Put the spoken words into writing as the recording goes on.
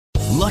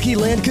Lucky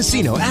Land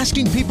Casino,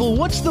 asking people,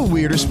 what's the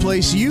weirdest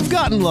place you've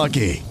gotten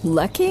lucky?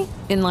 Lucky?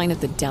 In line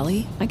at the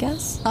deli, I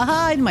guess?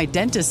 Aha, in my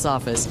dentist's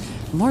office.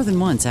 More than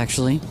once,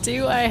 actually.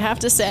 Do I have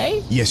to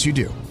say? Yes, you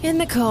do. In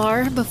the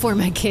car before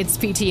my kids'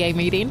 PTA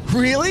meeting.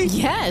 Really?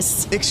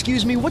 Yes.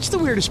 Excuse me, what's the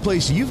weirdest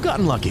place you've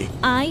gotten lucky?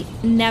 I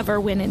never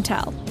win and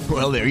tell.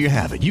 Well, there you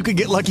have it. You can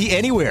get lucky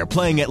anywhere,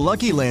 playing at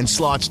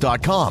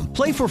LuckyLandSlots.com.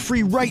 Play for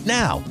free right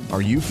now.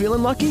 Are you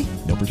feeling lucky?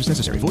 No purchase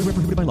necessary. Void where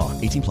prohibited by law.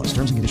 18 plus.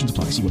 Terms and conditions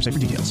apply. See website for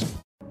details.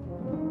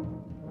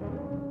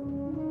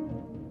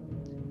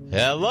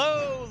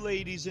 Hello,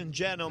 ladies and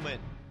gentlemen.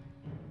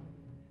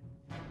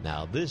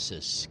 Now, this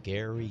is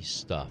scary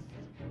stuff.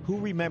 Who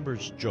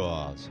remembers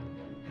Jaws?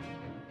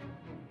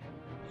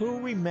 Who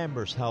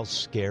remembers how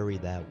scary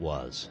that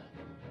was?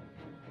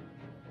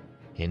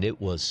 And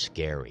it was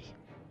scary.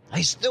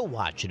 I still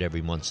watch it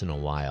every once in a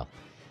while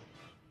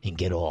and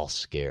get all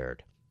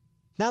scared.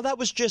 Now, that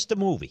was just a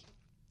movie,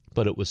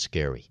 but it was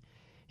scary.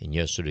 And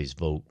yesterday's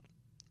vote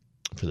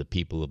for the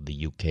people of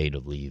the UK to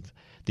leave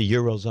the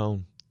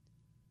Eurozone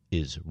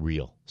is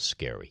real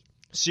scary.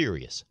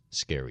 Serious,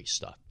 scary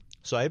stuff.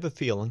 So I have a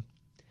feeling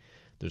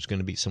there's going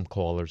to be some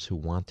callers who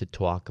want to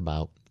talk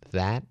about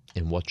that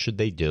and what should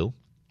they do.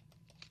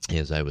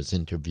 As I was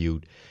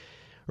interviewed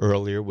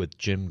earlier with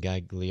Jim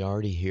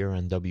Gagliardi here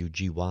on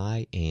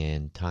WGY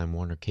and Time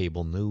Warner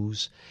Cable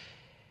News,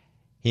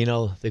 you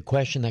know, the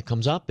question that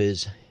comes up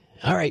is,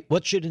 all right,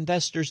 what should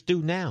investors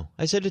do now?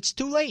 I said, it's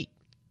too late.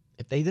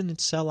 If they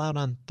didn't sell out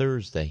on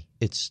Thursday,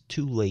 it's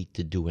too late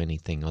to do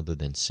anything other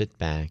than sit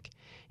back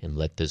and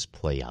let this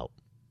play out.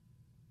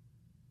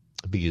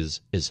 Because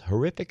as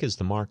horrific as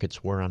the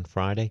markets were on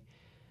Friday,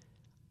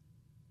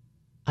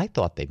 I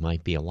thought they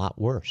might be a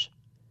lot worse.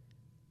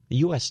 The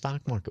U.S.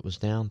 stock market was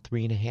down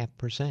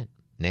 3.5%,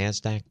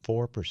 NASDAQ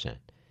 4%.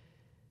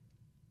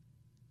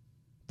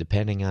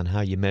 Depending on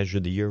how you measure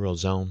the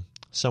Eurozone,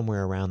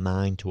 somewhere around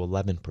 9 to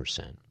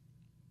 11%.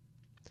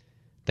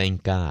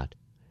 Thank God.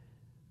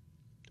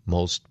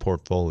 Most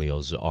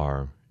portfolios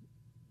are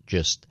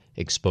just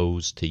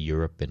exposed to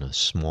Europe in a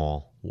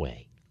small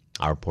way.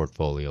 Our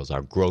portfolios,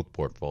 our growth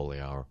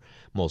portfolio, our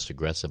most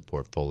aggressive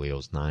portfolio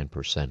is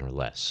 9% or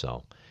less.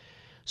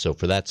 So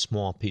for that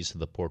small piece of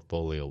the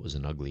portfolio, it was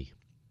an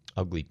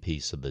ugly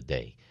piece of the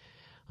day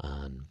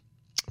on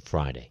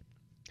Friday.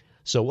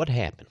 So what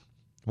happened?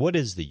 What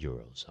is the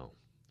Eurozone?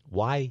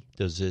 Why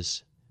does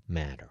this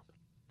matter?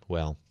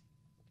 Well,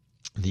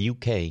 the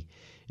UK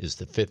is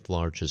the fifth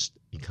largest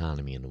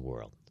economy in the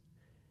world.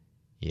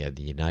 You have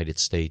the United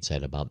States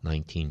at about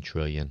 19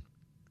 trillion.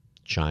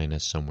 China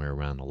somewhere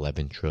around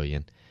 11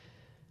 trillion,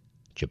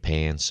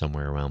 Japan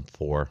somewhere around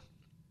 4,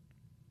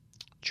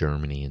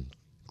 Germany and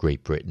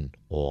Great Britain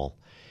all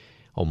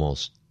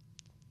almost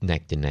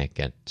neck to neck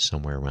at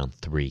somewhere around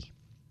 $3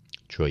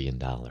 trillion.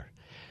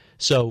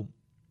 So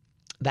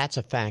that's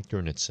a factor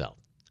in itself.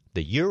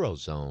 The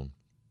Eurozone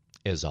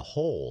as a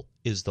whole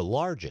is the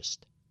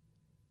largest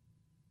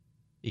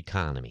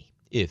economy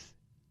if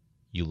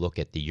you look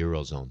at the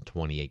Eurozone,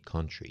 28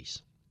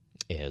 countries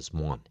as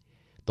one.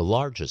 The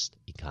largest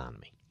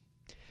economy.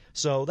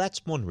 So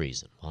that's one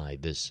reason why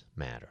this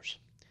matters.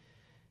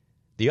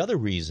 The other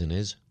reason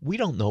is we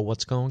don't know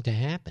what's going to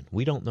happen.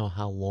 We don't know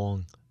how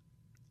long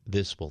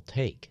this will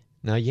take.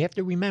 Now, you have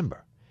to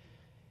remember,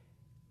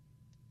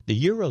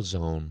 the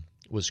Eurozone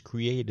was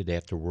created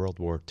after World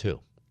War II.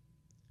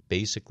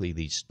 Basically,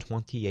 these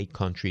 28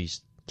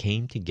 countries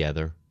came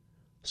together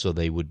so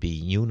they would be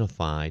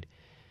unified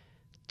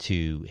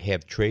to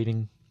have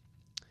trading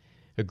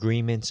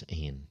agreements,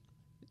 and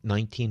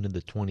 19 of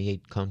the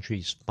 28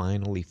 countries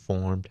finally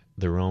formed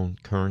their own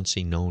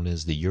currency known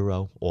as the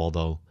euro,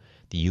 although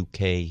the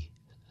UK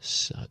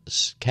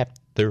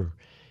kept their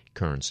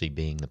currency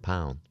being the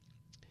pound.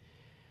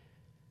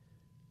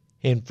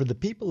 And for the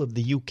people of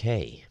the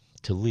UK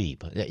to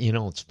leave, you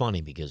know, it's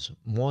funny because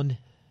one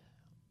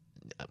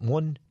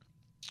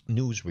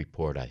news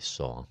report I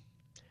saw,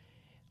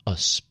 a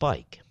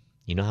spike.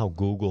 You know how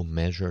Google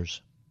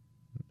measures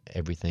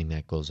everything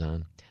that goes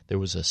on? There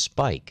was a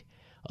spike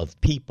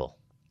of people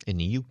in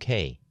the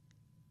UK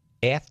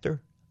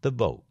after the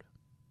vote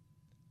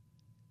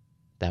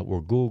that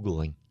were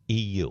Googling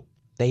EU.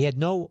 They had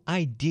no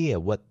idea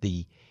what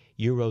the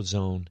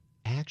Eurozone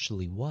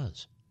actually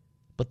was,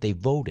 but they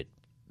voted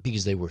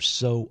because they were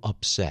so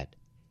upset.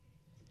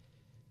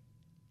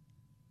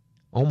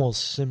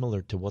 Almost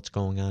similar to what's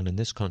going on in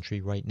this country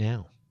right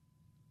now.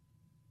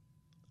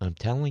 I'm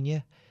telling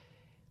you,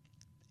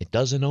 it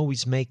doesn't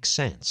always make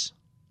sense.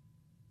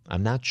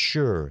 I'm not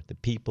sure the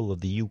people of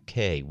the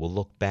UK will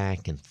look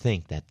back and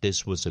think that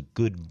this was a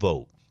good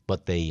vote,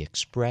 but they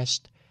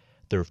expressed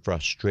their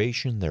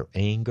frustration, their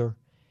anger,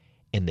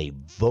 and they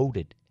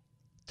voted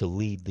to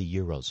leave the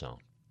Eurozone.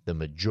 The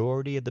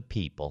majority of the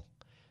people,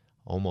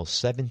 almost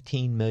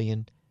 17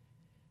 million,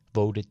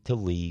 voted to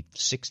leave,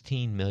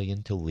 16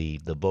 million to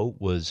leave. The vote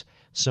was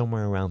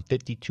somewhere around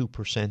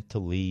 52% to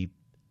leave,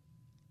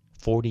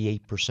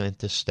 48%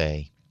 to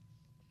stay.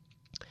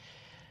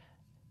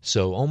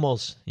 So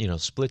almost,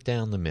 split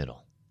down the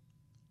middle.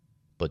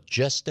 But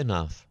just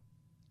enough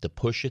to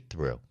push it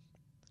through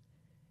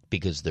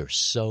because they're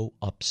so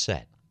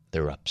upset.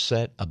 They're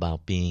upset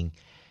about being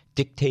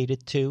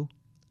dictated to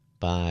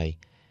by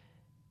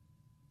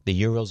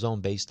the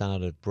Eurozone based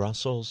out of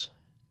Brussels.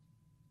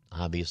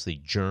 Obviously,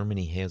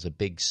 Germany has a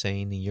big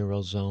say in the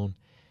Eurozone.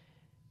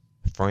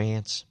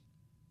 France,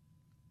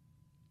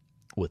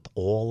 with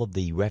all of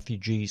the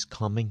refugees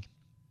coming,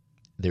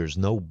 there's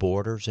no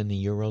borders in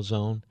the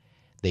Eurozone.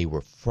 They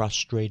were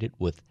frustrated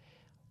with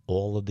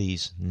all of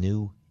these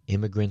new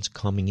immigrants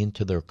coming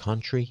into their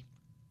country.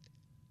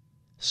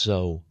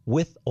 So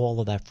with all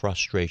of that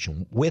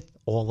frustration, with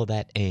all of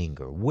that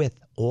anger, with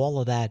all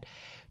of that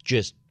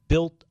just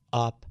built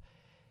up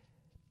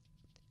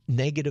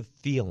negative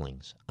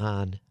feelings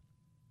on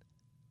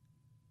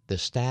the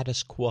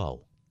status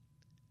quo,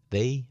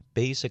 they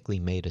basically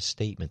made a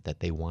statement that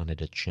they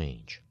wanted a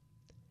change.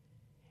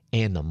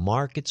 And the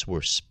markets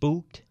were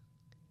spooked.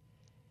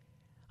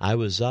 I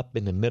was up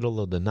in the middle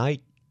of the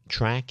night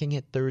tracking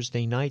it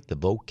Thursday night. The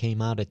vote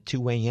came out at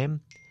 2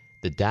 a.m.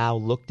 The Dow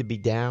looked to be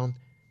down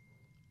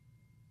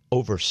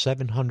over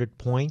 700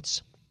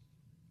 points.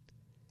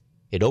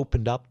 It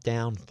opened up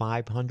down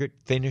 500,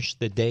 finished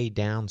the day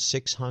down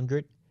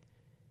 600,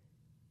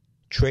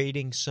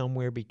 trading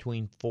somewhere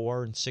between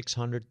 400 and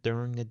 600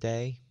 during the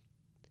day.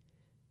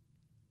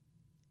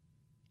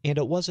 And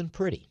it wasn't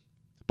pretty,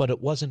 but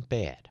it wasn't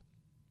bad.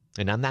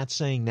 And I'm not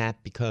saying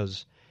that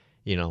because,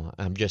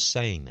 I'm just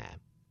saying that.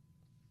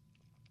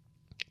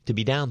 To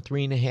be down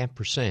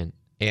 3.5%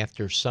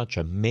 after such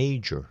a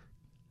major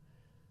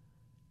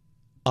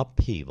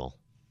upheaval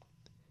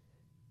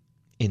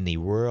in the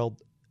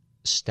world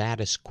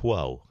status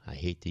quo, I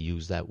hate to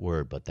use that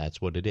word, but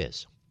that's what it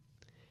is.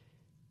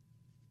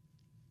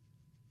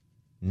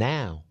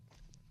 Now,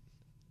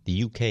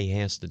 the UK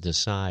has to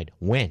decide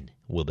when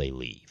will they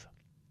leave.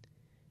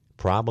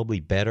 Probably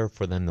better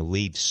for them to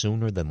leave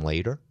sooner than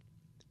later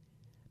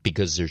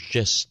because there's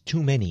just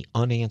too many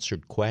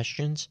unanswered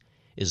questions.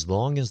 As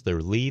long as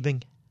they're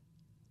leaving,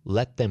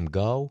 let them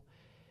go.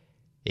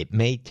 It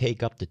may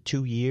take up to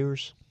 2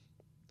 years.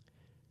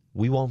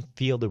 We won't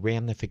feel the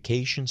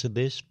ramifications of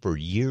this for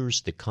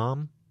years to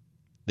come.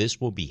 This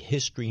will be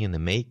history in the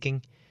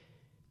making.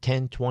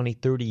 10, 20,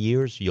 30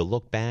 years, you'll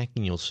look back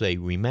and you'll say,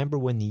 remember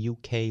when the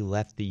UK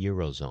left the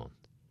Eurozone?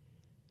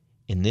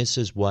 And this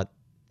is what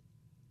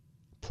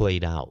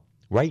played out.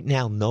 Right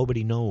now,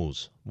 nobody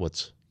knows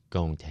what's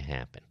going to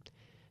happen.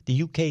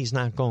 The UK is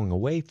not going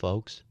away,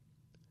 folks.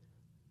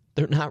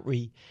 They're not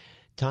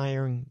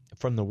retiring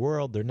from the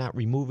world. They're not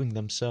removing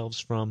themselves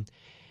from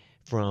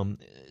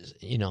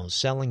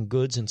selling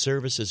goods and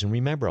services. And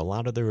remember, a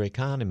lot of their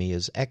economy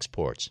is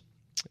exports.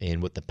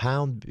 And with the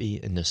pound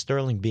and the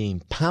sterling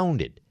being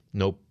pounded,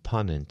 no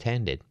pun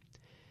intended,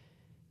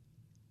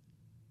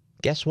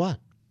 guess what?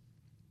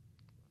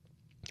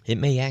 It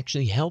may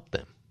actually help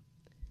them.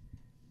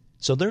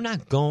 So they're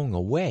not going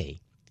away.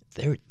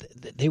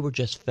 They were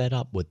just fed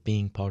up with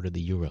being part of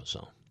the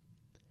Eurozone.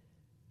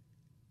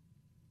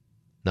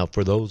 Now,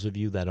 for those of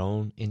you that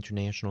own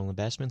international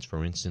investments,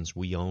 for instance,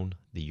 we own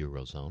the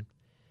Eurozone,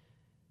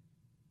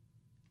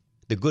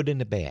 the good and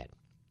the bad,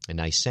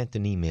 and I sent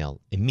an email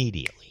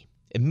immediately,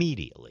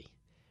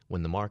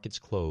 when the markets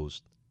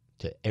closed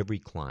to every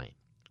client.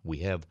 We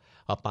have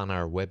up on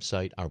our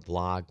website, our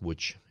blog,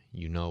 which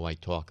I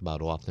talk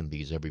about often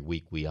because every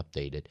week we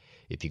update it.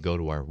 If you go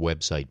to our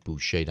website,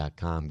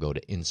 Boucher.com, go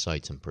to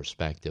Insights and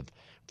Perspective,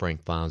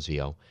 Frank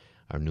Fazio,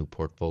 our new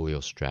portfolio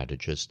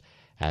strategist,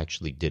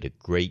 actually did a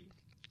great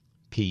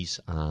piece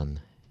on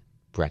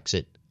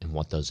Brexit and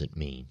what does it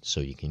mean. So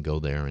you can go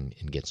there and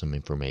get some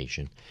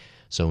information.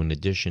 So in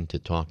addition to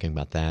talking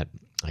about that,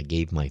 I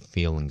gave my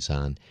feelings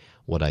on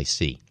what I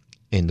see.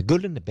 And the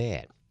good and the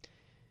bad.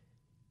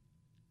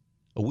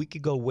 A week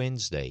ago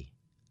Wednesday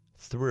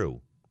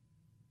through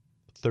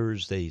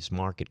Thursday's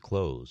market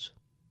close,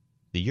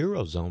 the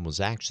Eurozone was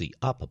actually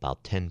up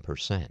about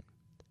 10%.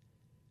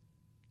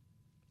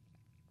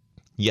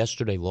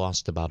 Yesterday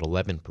lost about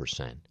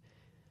 11%.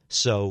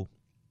 So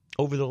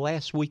over the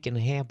last week and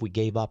a half, we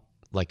gave up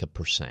like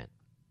 1%.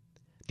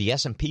 The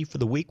S&P for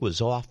the week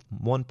was off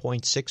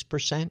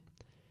 1.6%.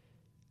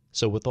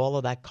 So with all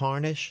of that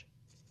carnage,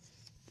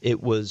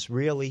 it was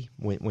really,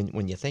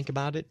 when you think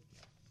about it,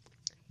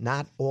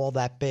 not all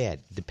that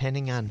bad,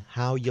 depending on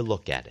how you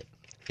look at it.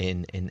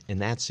 And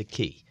that's the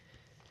key.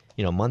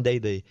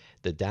 Monday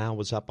the Dow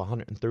was up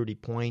 130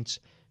 points.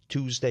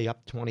 Tuesday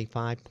up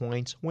 25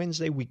 points.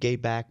 Wednesday we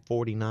gave back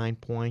 49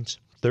 points.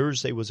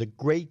 Thursday was a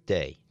great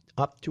day,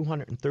 up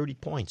 230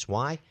 points.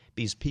 Why?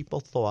 Because people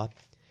thought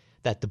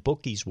that the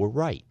bookies were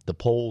right. The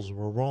polls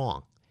were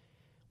wrong.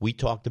 We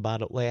talked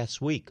about it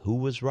last week. Who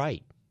was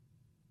right?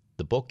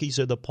 The bookies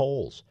or the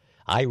polls?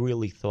 I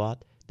really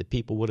thought the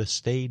people would have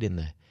stayed in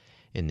the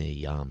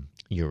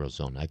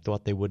Eurozone. I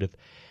thought they would have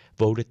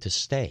voted to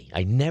stay.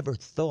 I never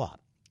thought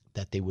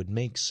that they would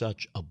make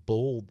such a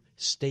bold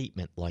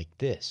statement like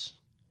this.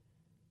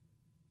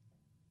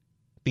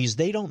 Because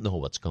they don't know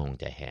what's going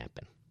to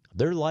happen.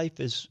 Their life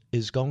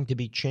is going to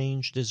be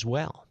changed as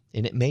well.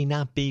 And it may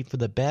not be for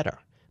the better,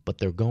 but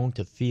they're going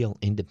to feel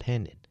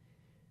independent.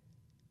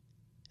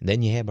 And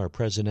then you have our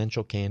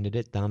presidential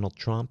candidate, Donald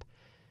Trump,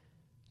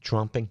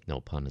 trumping, no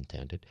pun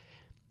intended,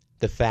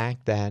 the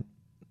fact that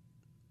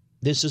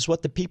this is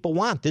what the people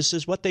want. This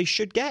is what they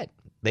should get.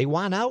 They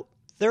want out,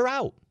 they're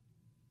out.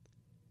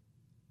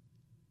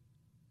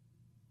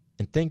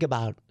 And think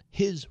about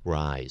his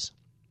rise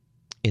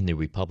in the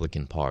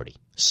Republican Party.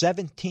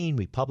 17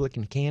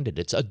 Republican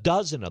candidates, a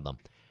dozen of them,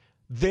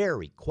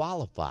 very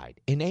qualified.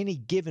 In any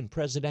given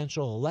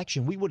presidential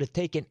election, we would have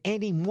taken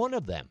any one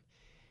of them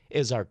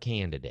as our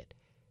candidate.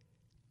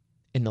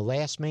 And the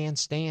last man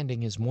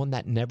standing is one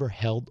that never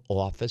held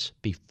office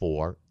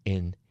before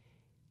in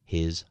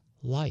his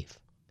life.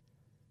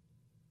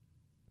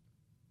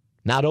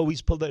 Not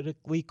always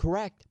politically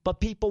correct, but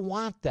people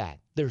want that.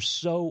 They're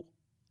so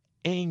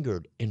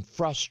angered and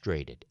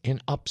frustrated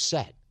and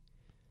upset.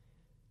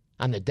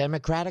 On the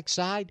Democratic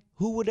side,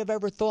 who would have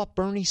ever thought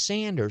Bernie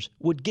Sanders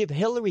would give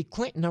Hillary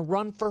Clinton a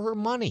run for her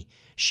money?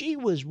 She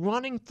was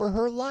running for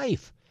her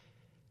life.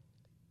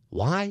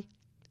 Why?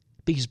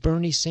 Because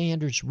Bernie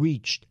Sanders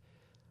reached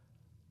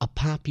a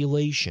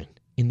population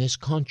in this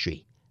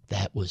country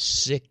that was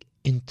sick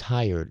and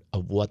tired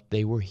of what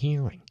they were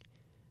hearing.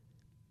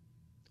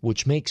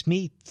 Which makes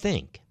me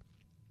think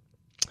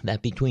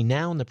that between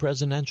now and the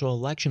presidential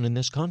election in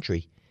this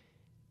country,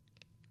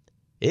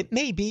 it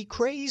may be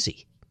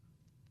crazy.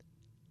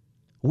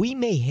 We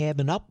may have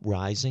an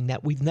uprising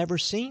that we've never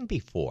seen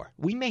before.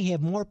 We may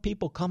have more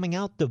people coming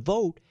out to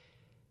vote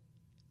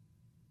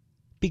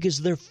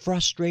because they're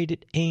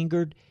frustrated,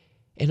 angered,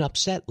 and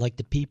upset like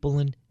the people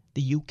in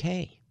the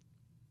UK.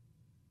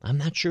 I'm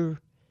not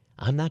sure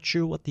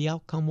what the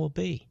outcome will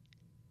be.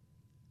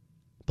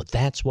 But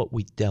that's what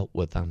we dealt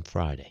with on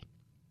Friday.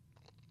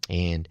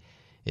 And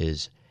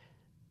as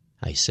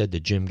I said to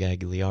Jim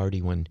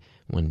Gagliardi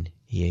when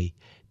he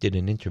did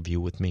an interview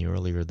with me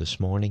earlier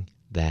this morning,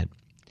 that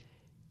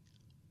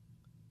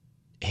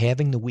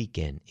having the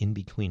weekend in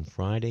between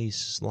Friday's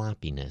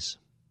sloppiness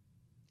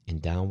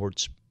and downward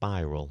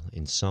spiral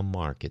in some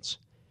markets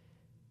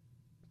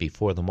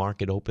before the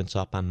market opens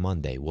up on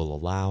Monday will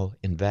allow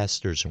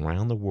investors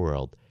around the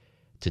world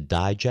to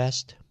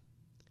digest,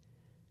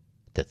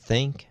 to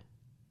think,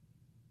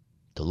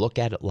 to look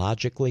at it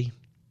logically.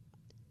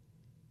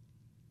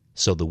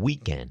 So the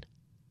weekend,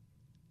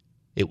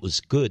 it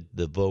was good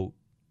the vote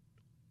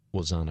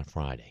was on a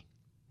Friday.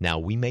 Now,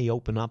 we may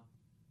open up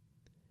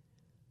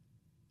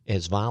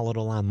as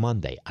volatile on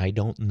Monday. I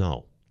don't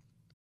know.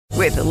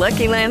 With the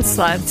Lucky Land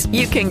Slots,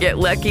 you can get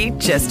lucky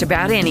just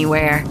about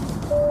anywhere.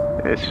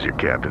 This is your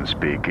captain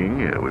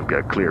speaking. We've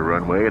got clear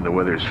runway and the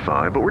weather's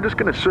fine, but we're just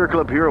going to circle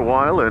up here a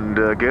while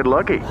and get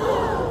lucky.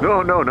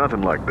 No,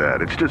 nothing like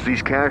that. It's just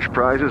these cash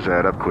prizes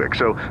add up quick.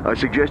 So I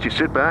suggest you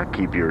sit back,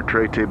 keep your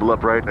tray table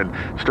upright, and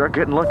start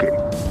getting lucky.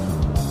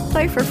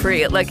 Play for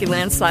free at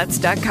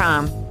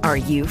LuckyLandSlots.com. Are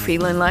you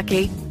feeling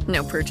lucky?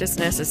 No purchase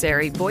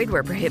necessary. Void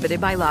where prohibited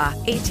by law.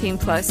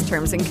 18+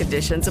 terms and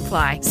conditions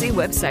apply. See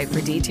website for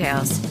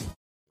details.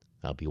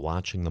 I'll be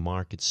watching the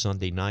market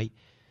Sunday night.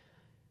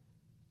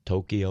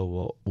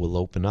 Tokyo will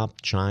open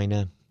up,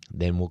 China,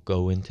 then we'll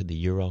go into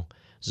the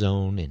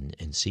Eurozone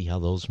and see how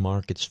those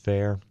markets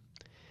fare.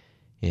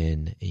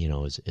 And, you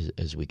know,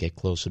 as we get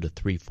closer to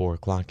 3, 4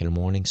 o'clock in the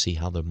morning, see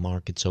how the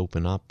markets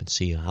open up and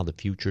see how the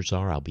futures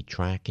are. I'll be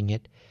tracking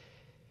it.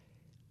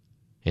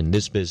 In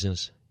this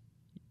business,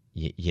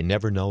 you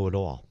never know it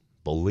all.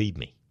 Believe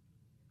me,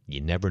 you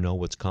never know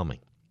what's coming.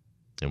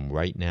 And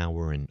right now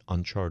we're in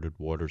uncharted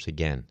waters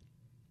again.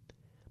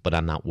 But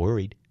I'm not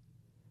worried,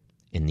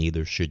 and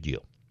neither should you.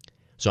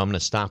 So I'm going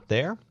to stop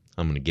there.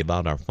 I'm going to give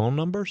out our phone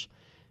numbers.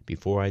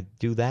 Before I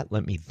do that,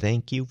 let me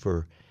thank you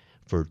for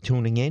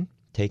tuning in,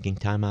 taking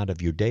time out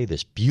of your day,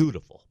 this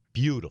beautiful,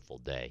 beautiful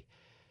day.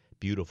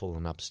 Beautiful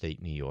in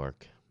upstate New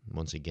York.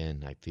 Once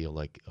again, I feel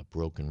like a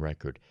broken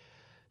record.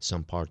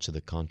 Some parts of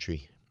the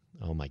country,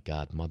 oh my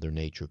God, Mother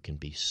Nature can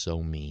be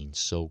so mean,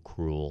 so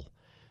cruel,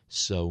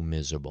 so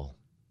miserable.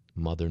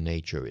 Mother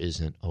Nature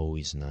isn't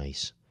always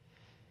nice.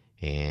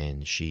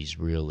 And she's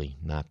really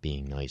not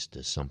being nice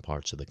to some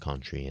parts of the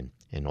country,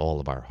 and all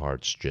of our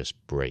hearts just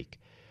break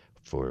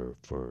for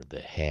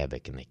the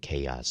havoc and the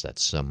chaos that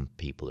some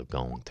people are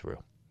going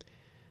through.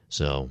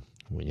 So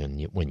when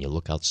you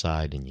look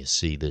outside and you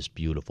see this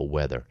beautiful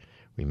weather,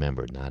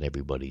 remember, not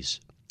everybody's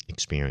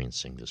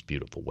experiencing this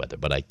beautiful weather.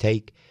 But I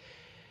take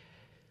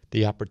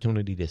the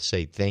opportunity to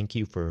say thank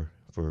you for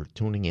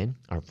tuning in.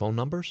 Our phone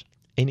numbers,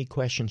 any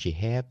questions you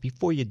have,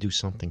 before you do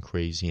something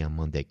crazy on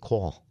Monday,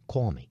 call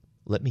me.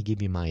 Let me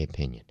give you my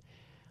opinion.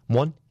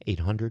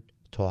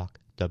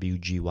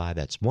 1-800-TALK-WGY.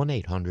 That's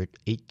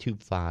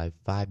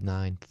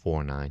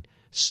 1-800-825-5949.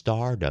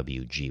 Star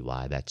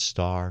WGY. That's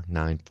star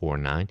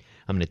 949.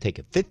 I'm going to take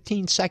a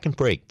 15-second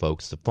break,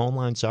 folks. The phone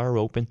lines are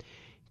open.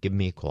 Give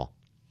me a call.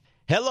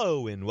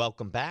 Hello and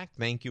welcome back.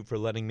 Thank you for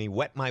letting me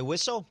wet my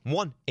whistle.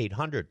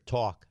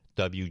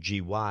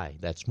 1-800-TALK-WGY.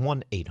 That's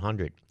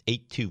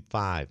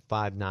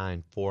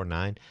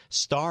 1-800-825-5949.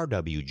 Star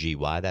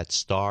WGY. That's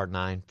star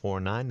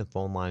 949. The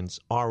phone lines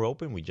are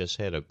open. We just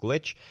had a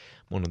glitch.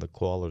 One of the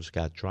callers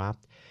got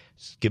dropped.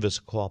 Give us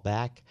a call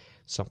back.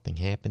 Something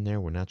happened there.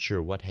 We're not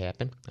sure what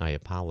happened. I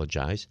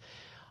apologize.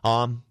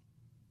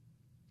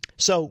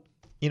 So,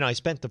 I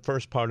spent the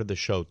first part of the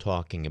show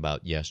talking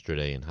about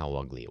yesterday and how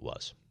ugly it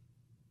was.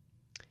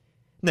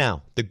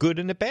 Now, the good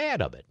and the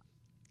bad of it.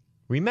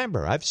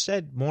 Remember, I've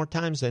said more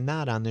times than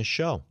not on this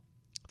show,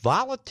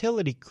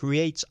 volatility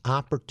creates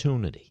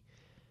opportunity.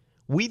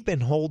 We've been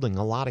holding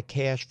a lot of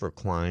cash for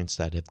clients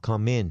that have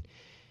come in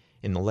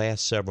the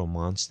last several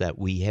months that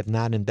we have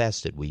not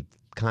invested. We've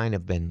kind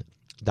of been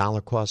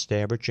dollar cost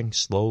averaging,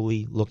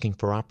 slowly looking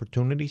for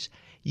opportunities.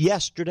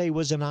 Yesterday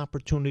was an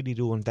opportunity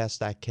to invest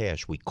that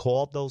cash. We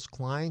called those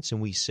clients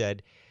and we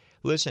said,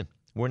 listen,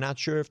 we're not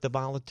sure if the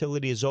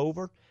volatility is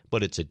over,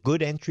 but it's a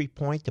good entry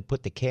point to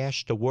put the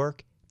cash to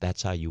work.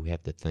 That's how you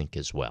have to think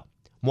as well.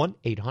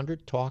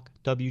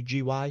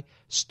 1-800-TALK-WGY,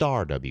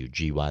 star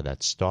WGY,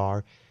 that's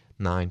star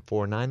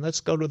 949.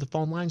 Let's go to the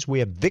phone lines. We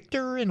have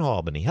Victor in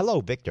Albany.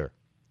 Hello, Victor.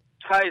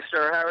 Hi,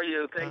 sir. How are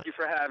you? Thank you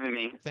for having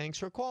me. Thanks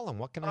for calling.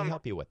 What can I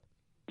help you with?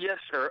 Yes,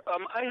 sir.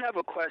 I have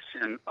a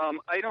question.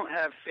 I don't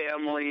have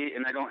family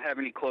and I don't have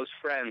any close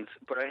friends,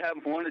 but I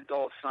have one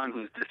adult son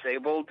who's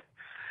disabled.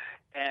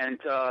 And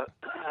I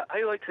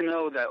like to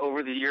know that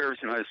over the years,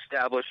 I've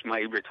established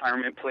my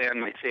retirement plan,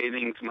 my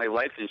savings, my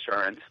life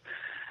insurance.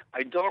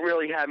 I don't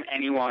really have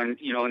anyone,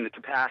 in the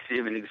capacity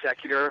of an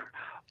executor,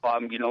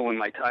 when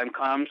my time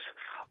comes.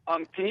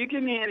 Can you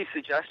give me any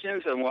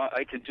suggestions on what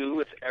I could do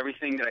with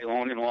everything that I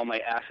own and all my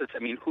assets? I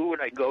mean, who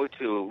would I go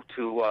to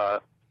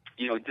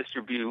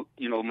distribute,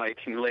 my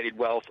accumulated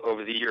wealth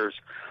over the years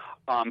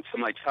to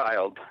my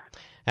child?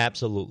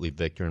 Absolutely,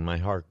 Victor, and my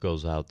heart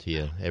goes out to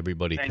you.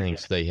 Everybody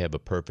thinks they have a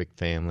perfect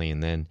family,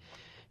 and then,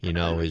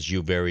 as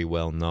you very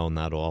well know,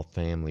 not all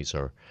families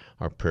are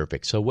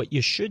perfect. So what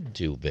you should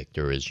do,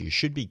 Victor, is you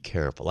should be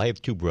careful. I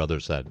have two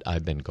brothers that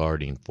I've been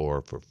guarding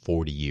for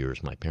 40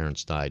 years. My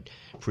parents died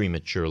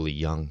prematurely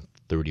young,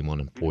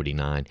 31 and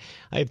 49.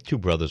 I have two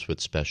brothers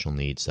with special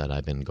needs that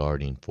I've been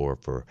guarding for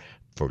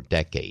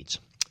decades.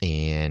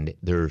 And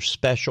they're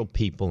special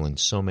people in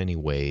so many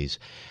ways.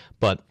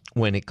 But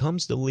when it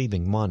comes to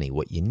leaving money,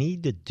 what you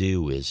need to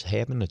do is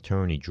have an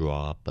attorney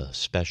draw up a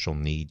special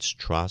needs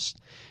trust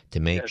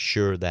to make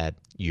sure that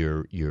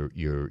your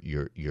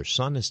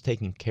son is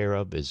taken care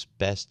of as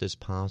best as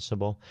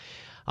possible.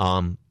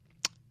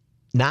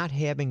 Not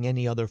having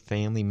any other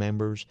family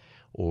members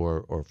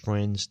or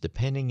friends,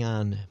 depending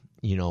on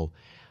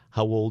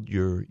how old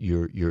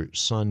your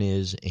son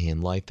is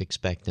and life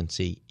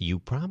expectancy, you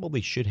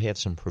probably should have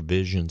some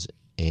provisions.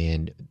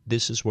 And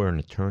this is where an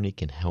attorney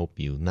can help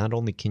you. Not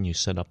only can you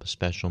set up a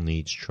special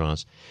needs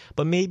trust,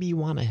 but maybe you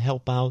want to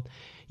help out,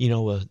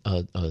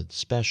 a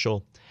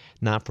special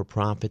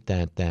not-for-profit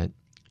that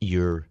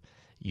you're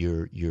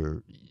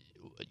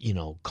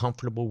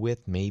comfortable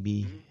with.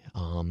 Maybe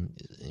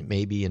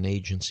maybe an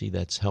agency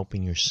that's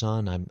helping your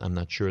son. I'm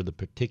not sure of the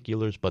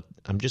particulars, but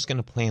I'm just going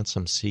to plant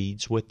some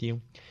seeds with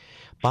you.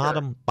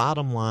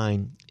 Bottom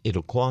line,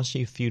 it'll cost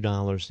you a few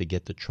dollars to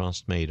get the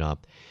trust made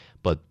up,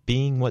 but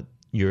being what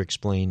you're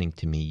explaining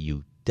to me,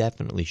 you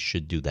definitely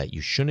should do that.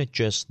 You shouldn't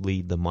just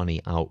leave the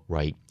money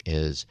outright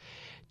as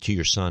to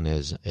your son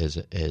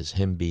as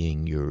him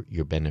being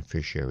your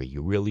beneficiary.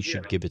 You really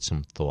should give it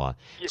some thought.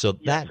 So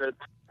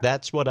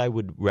that's what I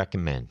would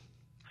recommend.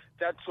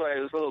 That's what I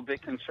was a little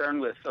bit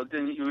concerned with. So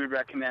then you would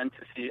recommend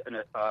to see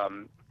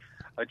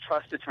a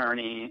trust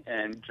attorney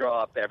and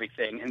draw up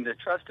everything. And the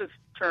trust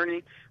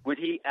attorney, would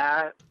he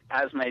act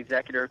as my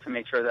executor to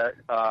make sure that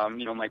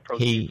my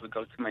proceeds would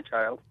go to my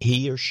child?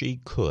 He or she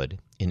could.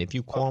 And if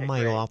you call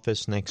my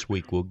office next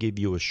week, we'll give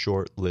you a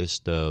short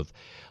list of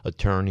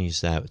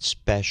attorneys that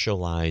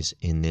specialize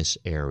in this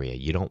area.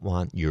 You don't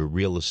want your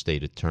real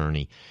estate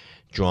attorney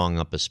drawing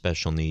up a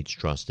special needs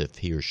trust if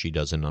he or she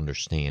doesn't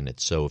understand it.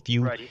 So if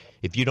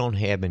you don't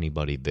have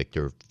anybody,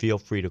 Victor, feel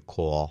free to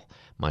call.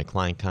 My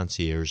client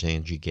concierge,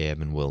 Angie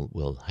Gavin,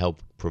 will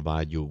help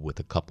provide you with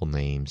a couple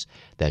names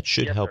that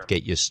should help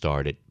get you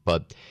started.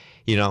 But,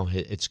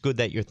 it's good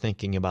that you're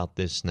thinking about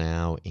this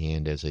now.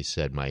 And as I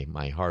said,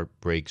 my heart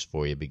breaks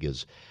for you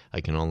because I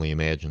can only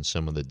imagine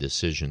some of the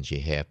decisions you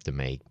have to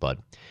make. But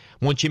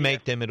once you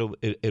make them,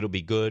 it'll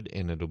be good,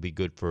 and it'll be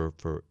good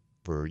for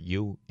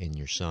you and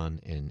your son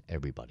and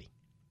everybody.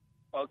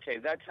 Okay,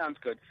 that sounds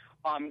good.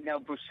 Now,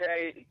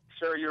 Boucher,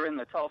 sir, you're in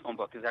the telephone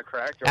book. Is that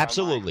correct?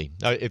 Absolutely.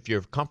 If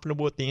you're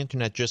comfortable with the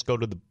Internet, just go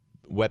to the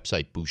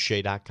website,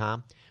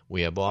 Boucher.com.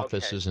 We have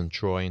offices in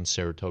Troy and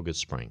Saratoga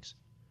Springs.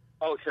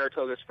 Oh,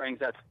 Saratoga Springs.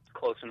 That's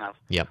close enough.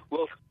 Yep.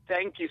 Well,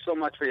 thank you so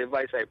much for your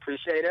advice. I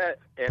appreciate it,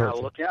 and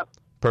I'll look you up.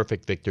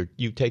 Perfect, Victor.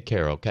 You take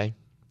care, okay?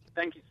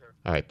 Thank you, sir.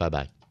 All right,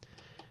 bye-bye.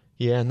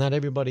 Yeah, not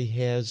everybody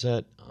has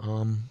that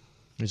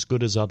as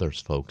good as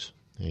others, folks.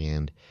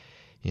 And,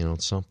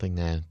 it's something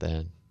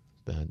that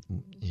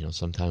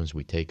sometimes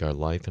we take our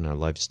life and our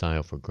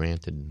lifestyle for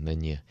granted, and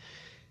then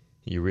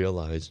you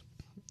realize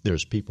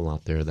there's people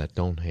out there that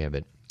don't have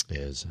it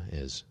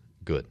as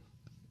good.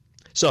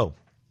 So,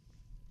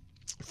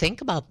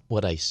 think about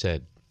what I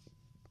said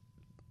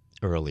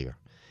earlier.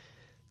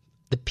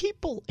 The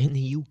people in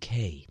the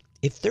UK,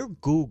 if they're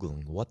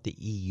Googling what the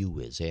EU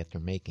is after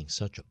making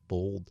such a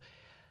bold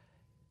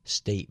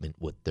statement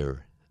with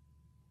their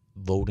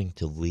voting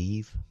to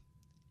leave,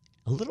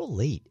 a little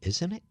late,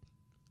 isn't it?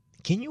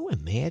 Can you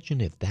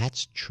imagine if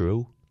that's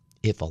true?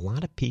 If a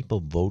lot of people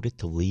voted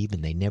to leave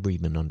and they never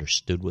even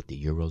understood what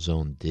the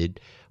Eurozone did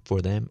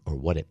for them or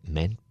what it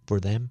meant for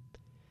them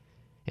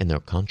and their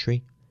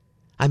country?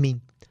 I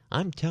mean,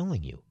 I'm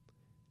telling you,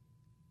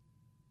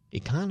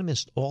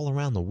 economists all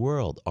around the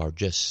world are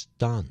just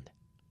stunned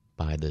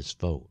by this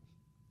vote.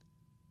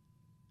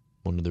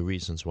 One of the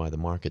reasons why the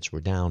markets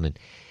were down, and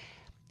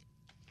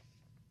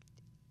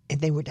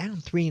they were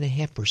down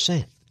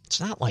 3.5%. It's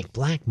not like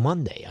Black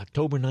Monday,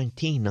 October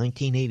 19,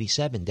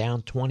 1987,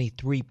 down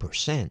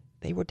 23%.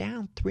 They were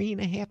down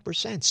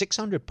 3.5%.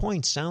 600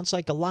 points sounds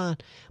like a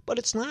lot, but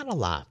it's not a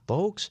lot,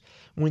 folks.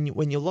 When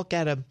you look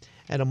at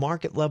a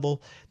market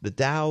level, the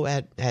Dow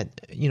at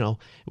it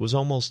was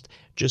almost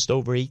just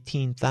over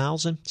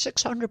 18,000.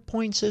 600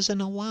 points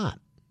isn't a lot.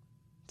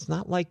 It's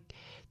not like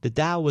the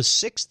Dow was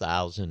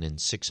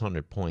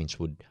 6,600 points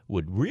would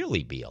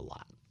really be a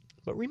lot.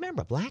 But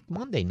remember, Black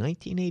Monday,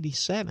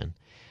 1987,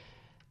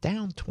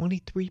 down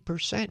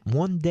 23%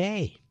 one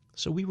day.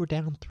 So we were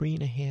down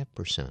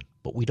 3.5%.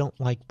 But we don't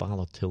like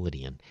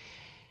volatility.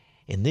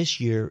 And this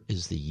year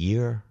is the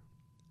year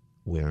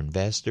where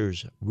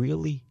investors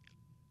really,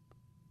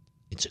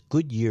 it's a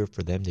good year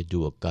for them to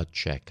do a gut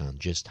check on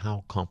just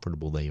how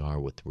comfortable they are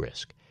with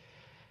risk.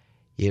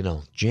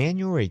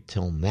 January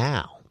till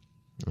now,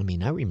 I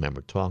mean, I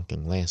remember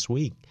talking last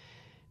week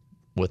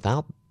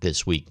without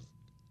this week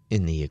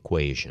in the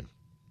equation.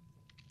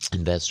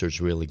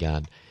 Investors really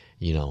got,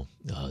 a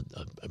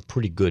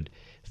pretty good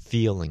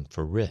feeling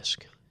for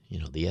risk.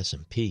 The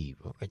S&P,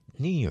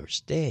 New Year's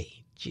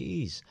Day,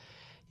 geez.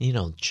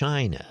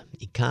 China,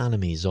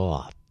 economy's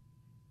off.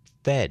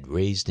 Fed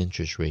raised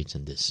interest rates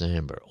in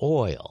December.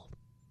 Oil,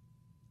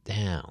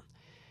 down.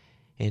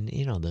 And,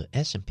 the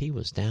S&P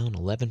was down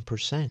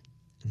 11%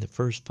 in the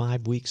first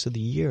 5 weeks of the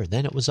year.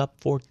 Then it was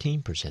up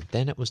 14%.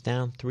 Then it was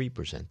down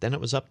 3%. Then it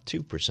was up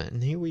 2%.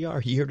 And here we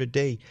are year to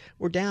date.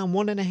 We're down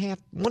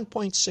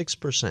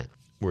 1.6%.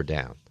 We're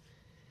down.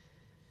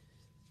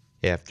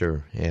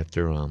 After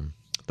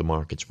the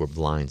markets were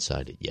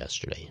blindsided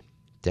yesterday.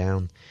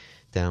 Down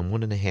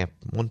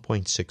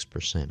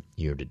 1.6%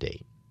 year to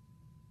date.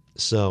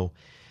 So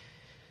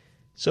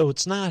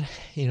it's not,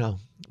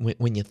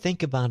 when you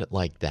think about it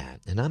like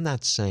that, and I'm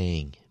not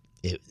saying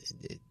it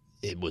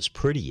was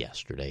pretty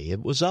yesterday.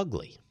 It was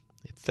ugly.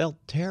 It felt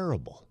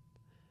terrible.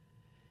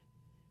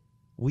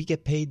 We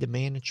get paid to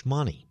manage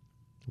money.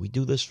 We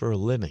do this for a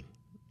living.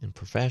 And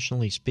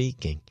professionally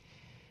speaking,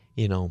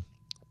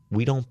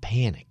 we don't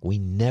panic. We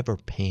never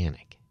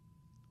panic.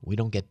 We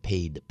don't get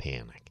paid to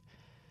panic.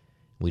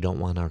 We don't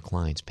want our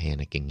clients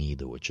panicking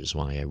either, which is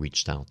why I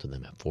reached out to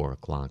them at 4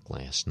 o'clock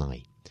last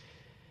night.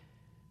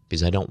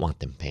 Because I don't want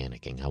them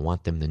panicking. I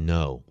want them to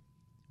know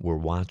we're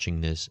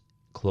watching this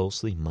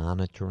closely,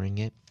 monitoring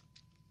it.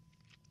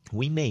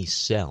 We may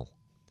sell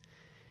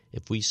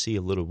if we see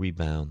a little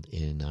rebound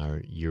in our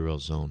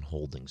Eurozone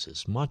holdings.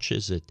 As much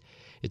as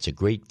it's a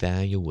great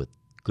value with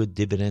good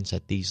dividends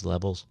at these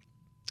levels,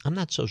 I'm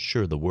not so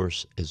sure the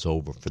worst is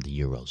over for the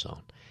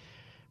Eurozone.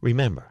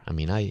 Remember, I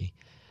mean, I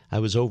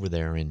was over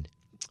there in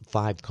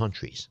 5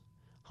 countries: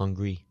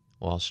 Hungary,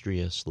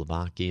 Austria,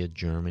 Slovakia,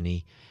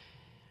 Germany,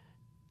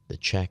 the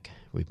Czech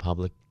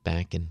Republic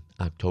back in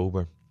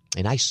October.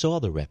 And I saw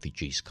the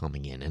refugees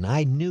coming in, and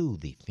I knew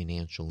the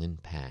financial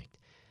impact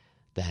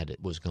that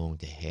it was going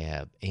to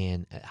have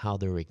and how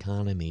their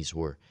economies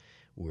were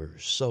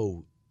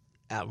so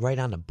right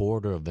on the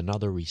border of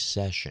another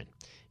recession.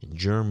 In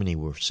Germany,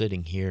 we're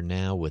sitting here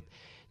now with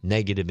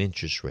negative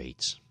interest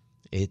rates.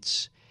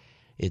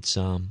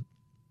 I'm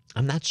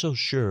not so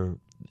sure.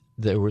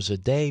 There was a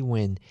day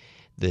when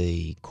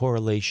the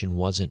correlation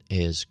wasn't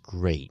as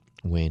great,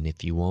 when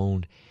if you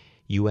owned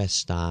U.S.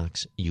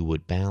 stocks, you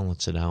would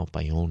balance it out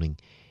by owning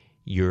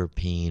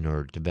European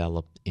or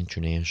developed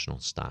international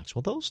stocks.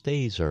 Well, those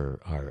days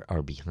are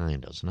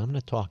behind us, and I'm going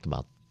to talk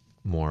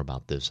more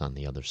about this on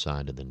the other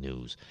side of the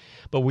news.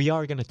 But we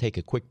are going to take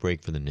a quick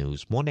break for the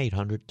news.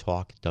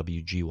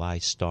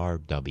 1-800-TALK-WGY, star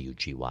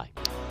WGY.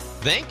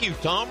 Thank you,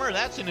 Tomer.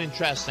 That's an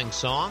interesting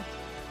song.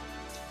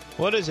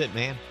 What is it,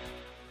 man?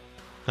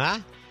 Huh?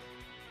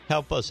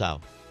 Help us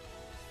out.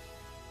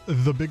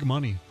 The Big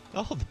Money.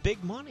 Oh, the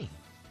Big Money.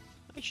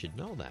 I should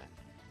know that.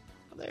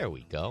 Well, there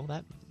we go.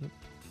 That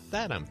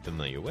I'm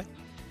familiar with.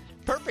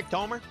 Perfect,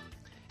 Homer.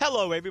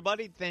 Hello,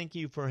 everybody. Thank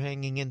you for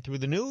hanging in through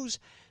the news,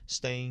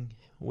 staying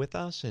with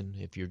us. And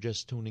if you're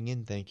just tuning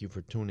in, thank you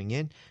for tuning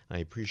in. I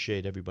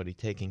appreciate everybody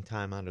taking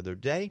time out of their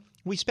day.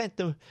 We spent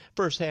the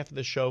first half of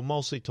the show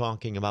mostly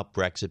talking about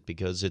Brexit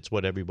because it's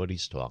what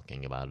everybody's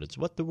talking about. It's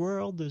what the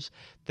world is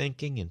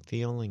thinking and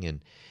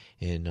feeling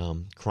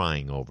and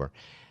crying over.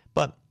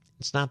 But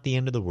it's not the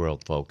end of the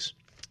world, folks.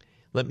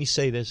 Let me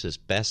say this as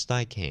best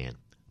I can.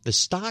 The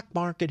stock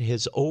market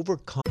has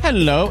overcome.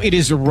 Hello, it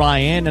is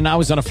Ryan, and I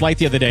was on a flight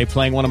the other day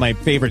playing one of my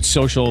favorite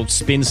social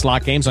spin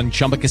slot games on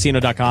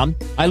ChumbaCasino.com.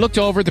 I looked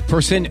over at the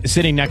person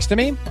sitting next to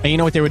me, and you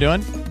know what they were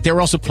doing? They were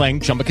also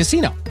playing Chumba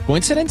Casino.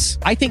 Coincidence?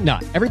 I think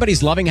not.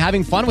 Everybody's loving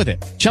having fun with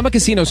it. Chumba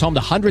Casino is home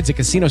to hundreds of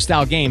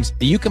casino-style games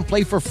that you can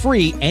play for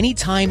free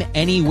anytime,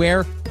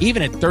 anywhere,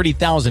 even at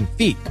 30,000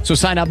 feet. So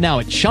sign up now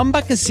at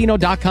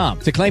ChumbaCasino.com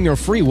to claim your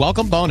free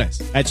welcome bonus.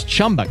 That's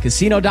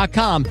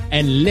ChumbaCasino.com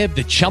and live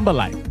the Chumba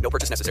life. No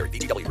purchase necessary.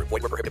 VGW. Void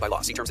where prohibited by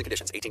law. See terms and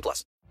conditions.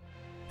 18+.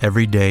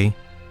 Every day,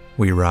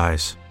 we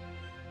rise,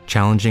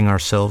 challenging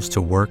ourselves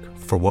to work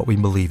for what we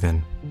believe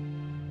in.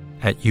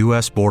 At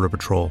U.S. Border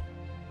Patrol,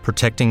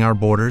 protecting our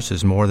borders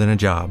is more than a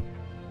job.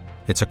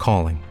 It's a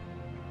calling.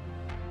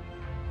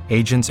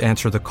 Agents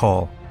answer the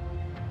call,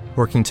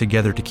 working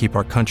together to keep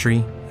our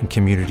country and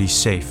communities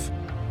safe.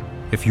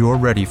 If you're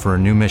ready for a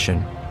new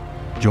mission,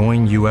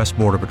 join U.S.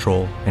 Border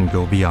Patrol and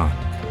go beyond.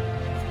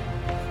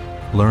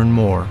 Learn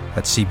more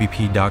at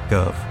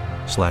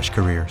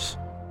cbp.gov/careers.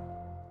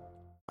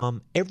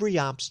 Every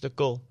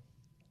obstacle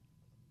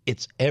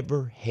it's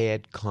ever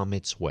had come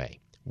its way.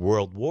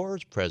 World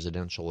wars,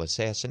 presidential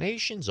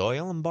assassinations,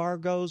 oil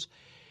embargoes,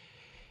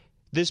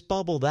 this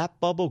bubble, that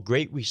bubble,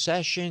 great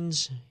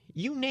recessions,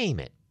 you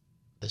name it.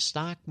 The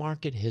stock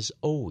market has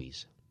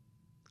always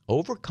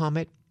overcome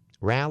it,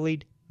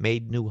 rallied,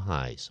 made new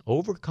highs.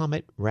 Overcome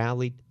it,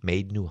 rallied,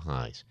 made new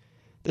highs.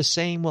 The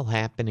same will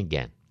happen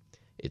again.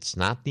 It's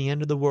not the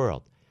end of the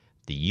world.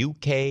 The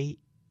UK,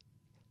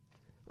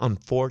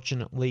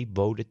 unfortunately,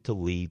 voted to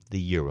leave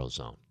the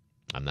Eurozone.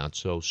 I'm not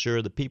so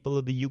sure the people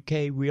of the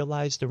UK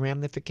realize the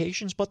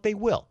ramifications, but they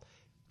will.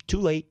 Too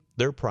late,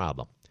 their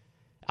problem.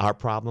 Our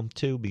problem,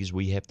 too, because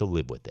we have to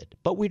live with it.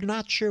 But we're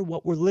not sure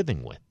what we're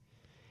living with.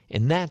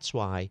 And that's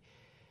why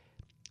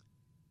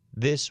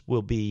this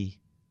will be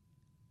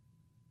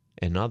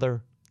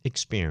another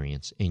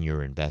experience in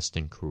your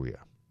investing career.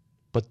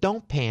 But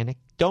don't panic.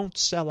 Don't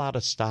sell out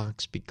of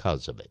stocks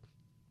because of it.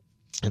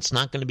 It's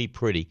not going to be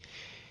pretty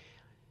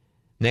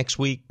next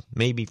week,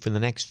 maybe for the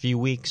next few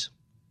weeks.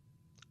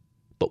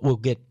 But we'll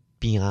get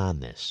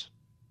beyond this.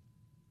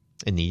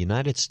 And the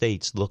United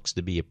States looks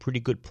to be a pretty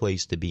good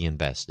place to be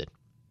invested.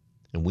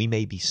 And we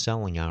may be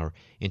selling our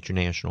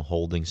international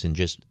holdings and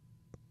just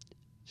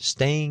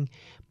staying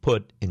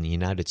put in the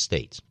United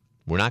States.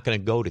 We're not going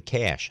to go to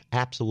cash.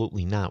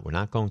 Absolutely not. We're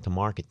not going to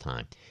market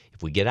time.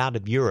 If we get out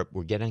of Europe,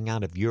 we're getting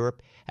out of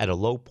Europe at a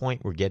low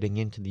point. We're getting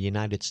into the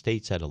United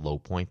States at a low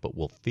point, but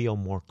we'll feel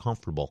more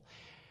comfortable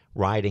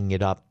riding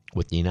it up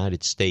with the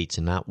United States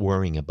and not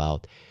worrying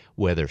about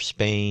whether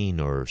Spain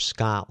or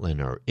Scotland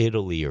or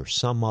Italy or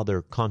some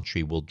other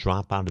country will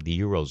drop out of the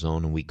Eurozone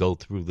and we go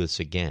through this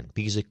again.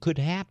 Because it could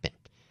happen.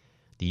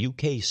 The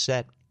UK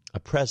set a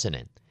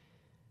precedent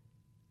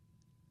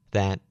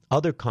that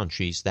other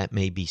countries that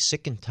may be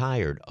sick and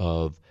tired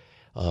of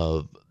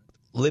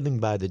living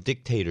by the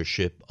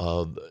dictatorship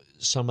of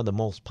some of the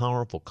most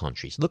powerful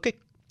countries. Look at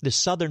the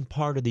southern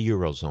part of the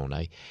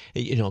Eurozone.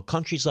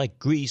 Countries like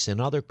Greece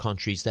and other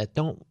countries that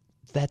don't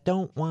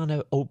want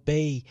to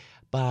obey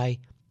by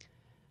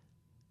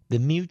the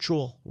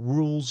mutual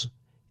rules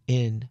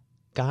and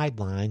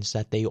guidelines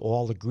that they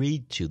all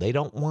agreed to. They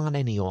don't want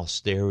any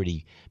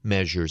austerity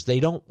measures. They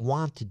don't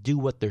want to do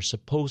what they're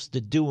supposed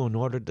to do in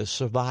order to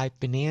survive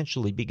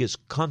financially, because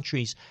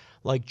countries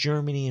like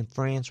Germany and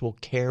France will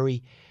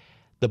carry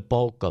the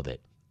bulk of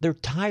it. They're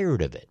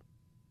tired of it.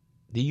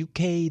 The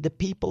UK, the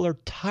people are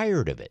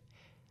tired of it.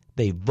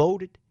 They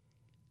voted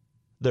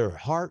their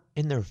heart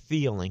and their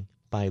feeling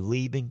by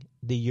leaving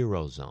the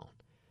Eurozone.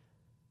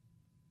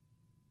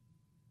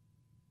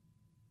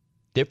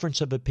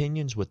 Difference of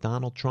opinions with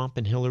Donald Trump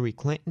and Hillary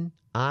Clinton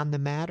on the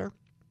matter.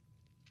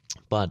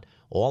 But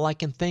all I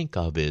can think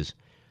of is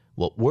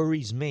what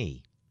worries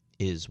me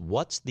is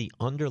what's the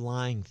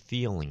underlying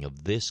feeling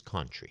of this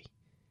country.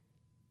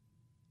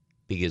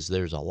 Because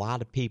there's a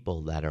lot of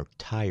people that are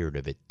tired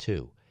of it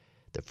too.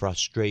 The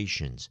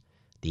frustrations,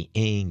 the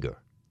anger.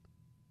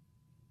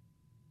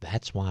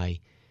 That's why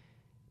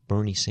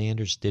Bernie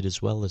Sanders did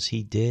as well as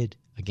he did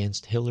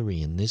against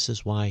Hillary. And this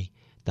is why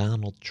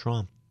Donald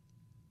Trump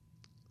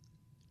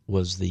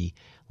was the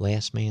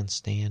last man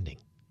standing.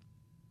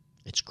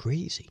 It's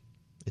crazy.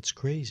 It's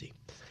crazy.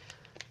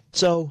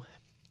 So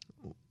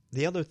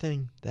the other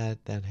thing that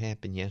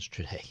happened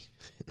yesterday,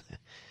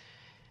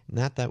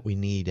 not that we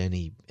need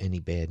any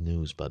bad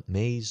news, but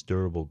May's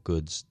durable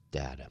goods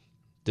data,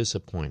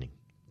 disappointing.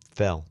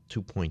 Fell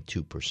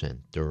 2.2%,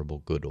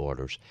 durable good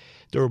orders.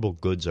 Durable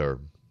goods are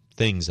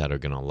things that are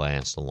going to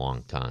last a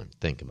long time.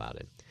 Think about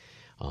it.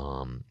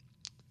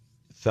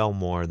 Fell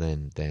more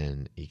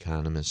than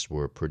economists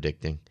were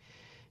predicting.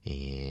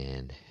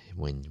 And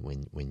when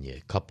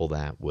you couple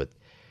that with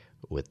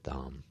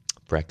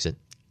Brexit,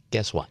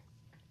 guess what?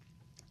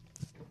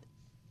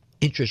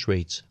 Interest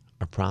rates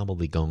are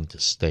probably going to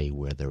stay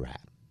where they're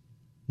at.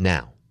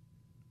 Now,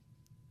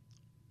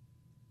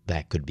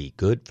 that could be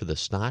good for the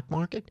stock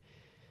market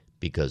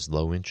because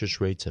low interest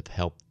rates have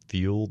helped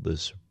fuel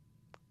this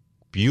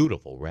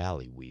beautiful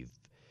rally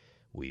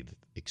we've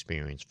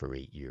experienced for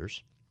 8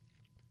 years.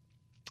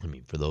 I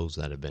mean, for those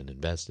that have been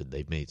invested,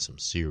 they've made some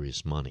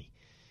serious money.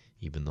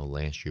 Even though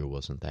last year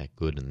wasn't that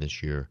good and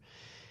this year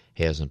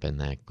hasn't been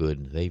that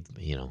good, they've,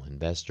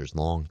 investors,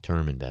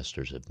 long-term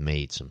investors have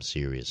made some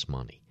serious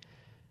money.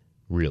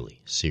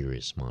 Really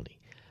serious money.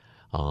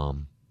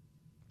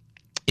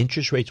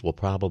 Interest rates will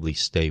probably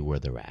stay where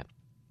they're at.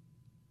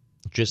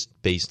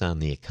 Just based on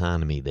the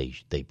economy,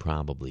 they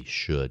probably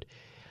should.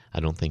 I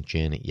don't think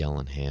Janet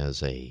Yellen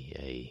has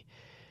a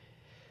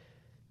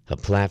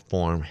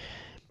platform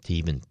to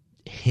even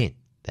hint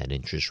that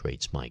interest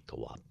rates might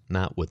go up,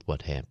 not with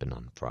what happened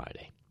on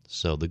Friday.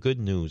 So the good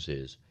news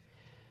is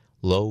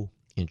low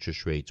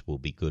interest rates will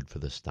be good for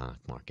the stock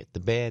market. The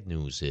bad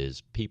news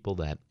is people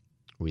that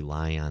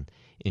rely on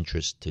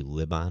interest to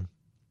live on,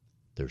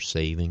 their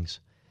savings,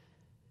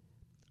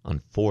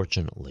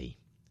 unfortunately,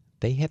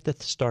 they have to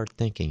start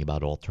thinking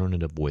about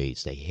alternative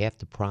ways. They have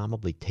to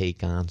probably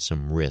take on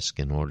some risk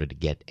in order to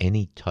get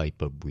any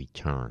type of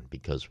return,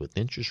 because with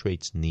interest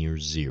rates near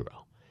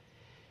zero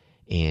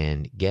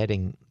and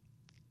getting,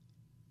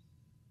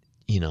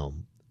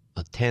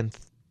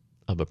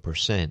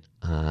 0.1%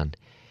 on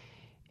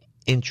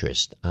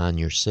interest on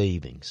your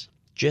savings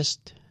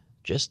just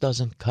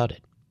doesn't cut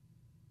it.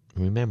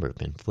 Remember,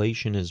 if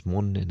inflation is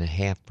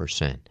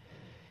 1.5%,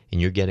 and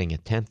you're getting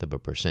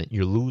 0.1%,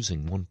 you're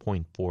losing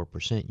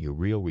 1.4%. Your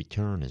real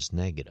return is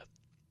negative.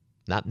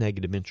 Not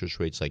negative interest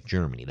rates like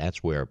Germany.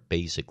 That's where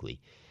basically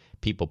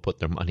people put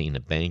their money in the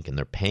bank and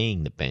they're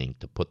paying the bank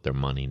to put their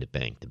money in the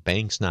bank. The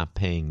bank's not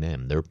paying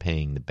them. They're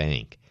paying the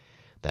bank.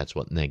 That's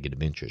what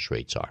negative interest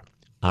rates are.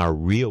 Our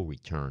real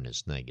return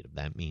is negative.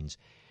 That means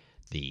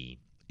the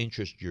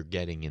interest you're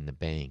getting in the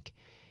bank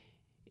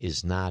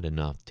is not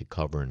enough to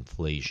cover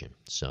inflation.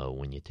 So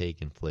when you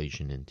take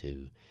inflation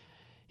into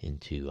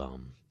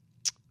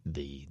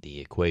the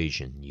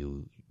equation,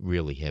 you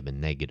really have a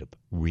negative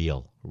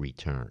real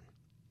return.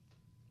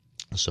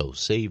 So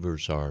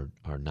savers are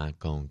not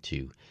going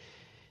to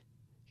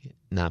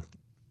not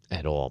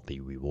at all be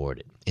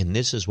rewarded. And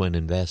this is when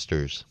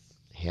investors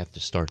have to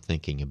start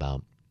thinking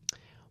about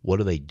what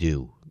do they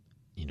do.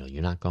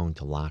 You're not going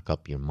to lock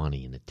up your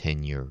money in a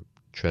 10-year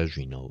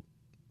Treasury note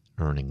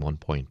earning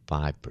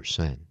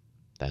 1.5%.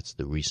 That's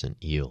the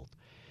recent yield.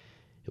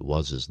 It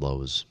was as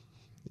low as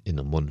in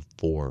the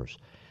 1.4s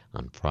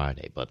on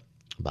Friday, but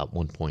about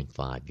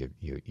 1.5,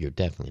 you're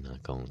definitely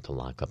not going to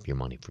lock up your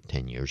money for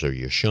 10 years, or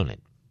you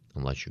shouldn't,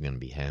 unless you're going to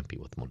be happy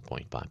with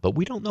 1.5. But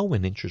we don't know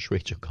when interest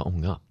rates are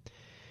going up.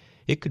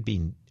 It could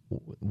be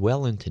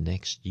well into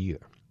next year.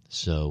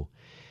 So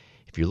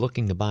if you're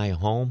looking to buy a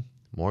home,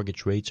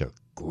 mortgage rates are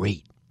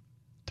great,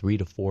 3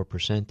 to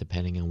 4%,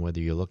 depending on whether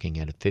you're looking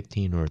at a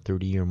 15 or a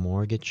 30-year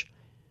mortgage.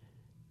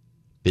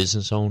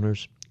 Business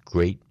owners,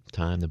 great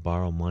time to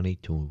borrow money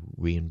to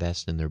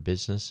reinvest in their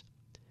business.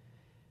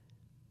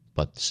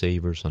 But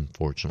savers,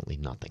 unfortunately,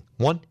 nothing.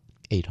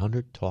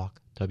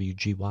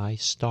 1-800-TALK-WGY,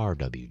 star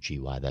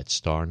WGY. That's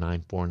star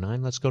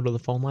 949. Let's go to the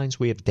phone lines.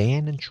 We have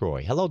Dan and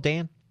Troy. Hello,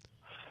 Dan.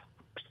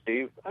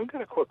 Steve, I've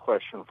got a quick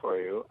question for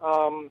you.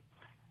 On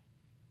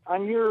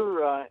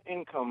your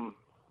income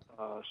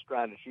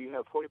strategy, you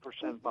have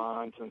 40%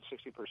 bonds and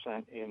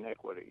 60% in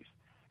equities.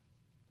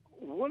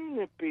 Wouldn't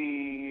it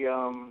be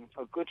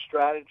a good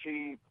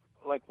strategy,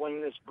 like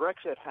when this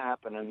Brexit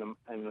happened and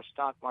the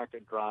stock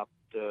market dropped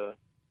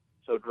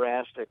so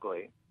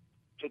drastically,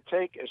 to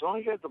take, as long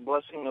as you have the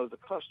blessing of the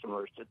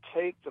customers, to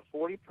take the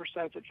 40%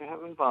 that you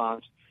have in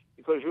bonds,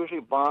 because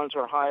usually bonds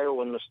are higher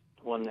when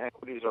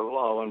equities are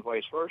low and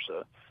vice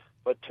versa,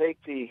 but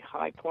take the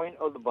high point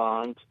of the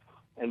bonds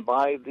and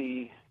buy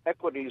the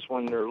equities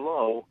when they're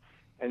low,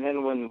 and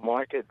then when the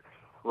market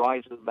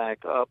rises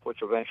back up,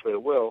 which eventually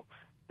it will,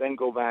 then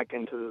go back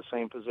into the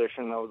same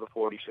position of the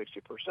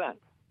 40-60%.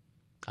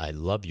 I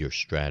love your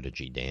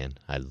strategy, Dan.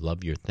 I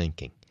love your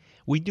thinking.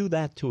 We do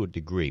that to a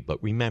degree,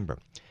 but remember,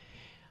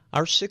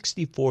 our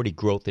 60-40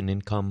 growth in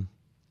income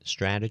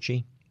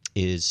strategy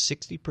is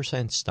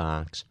 60%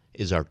 stocks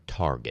is our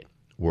target.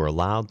 We're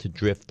allowed to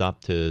drift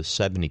up to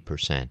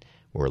 70%.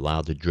 We're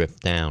allowed to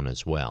drift down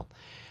as well.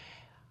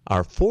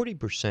 Our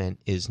 40%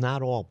 is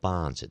not all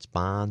bonds. It's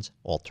bonds,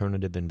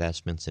 alternative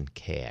investments, and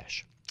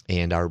cash.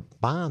 And our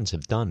bonds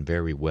have done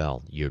very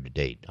well year to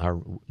date.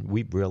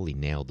 We've really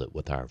nailed it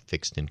with our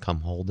fixed income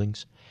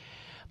holdings.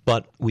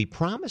 But we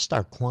promised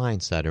our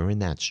clients that are in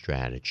that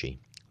strategy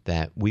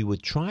that we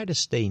would try to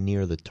stay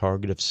near the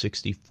target of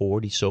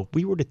 60-40. So if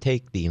we were to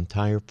take the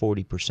entire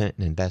 40% and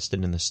invest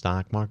it in the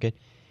stock market,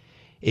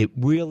 it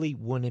really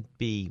wouldn't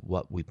be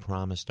what we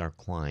promised our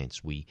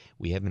clients. We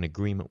have an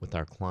agreement with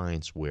our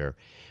clients where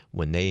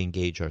when they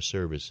engage our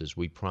services,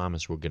 we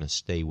promise we're going to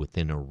stay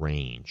within a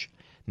range.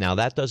 Now,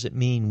 that doesn't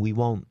mean we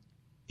won't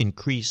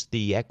increase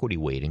the equity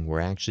weighting. We're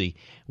actually,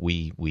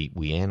 we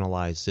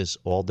analyze this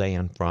all day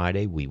on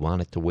Friday. We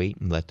want it to wait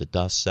and let the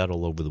dust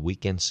settle over the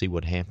weekend, see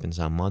what happens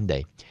on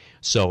Monday.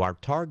 So our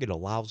target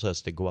allows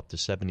us to go up to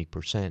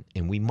 70%,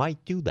 and we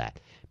might do that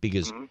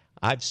because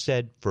I've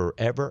said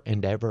forever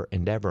and ever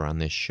and ever on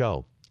this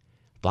show,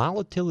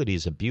 volatility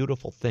is a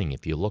beautiful thing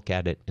if you look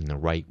at it in the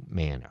right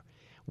manner.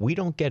 We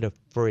don't get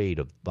afraid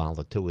of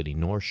volatility,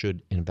 nor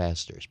should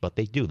investors, but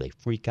they do. They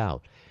freak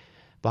out.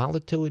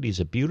 Volatility is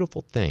a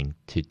beautiful thing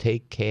to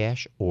take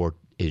cash or,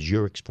 as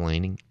you're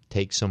explaining,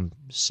 take some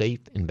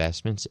safe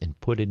investments and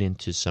put it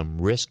into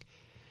some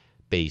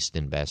risk-based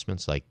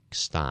investments like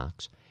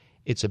stocks.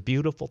 It's a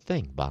beautiful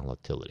thing,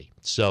 volatility.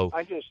 So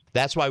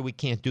that's why we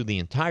can't do the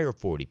entire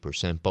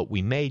 40%, but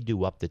we may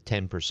do up to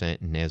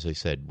 10%. And as I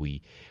said,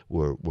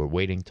 we're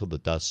waiting till the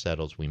dust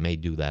settles. We may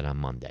do that on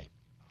Monday.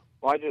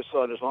 Well, I just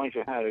thought as long as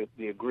you had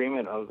the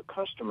agreement of the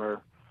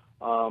customer,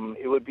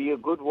 it would be a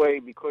good way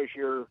because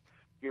you're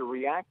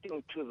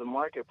reacting to the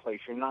marketplace.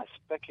 You're not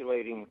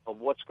speculating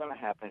of what's going to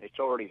happen. It's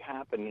already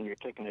happened, and you're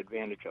taking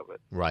advantage of it.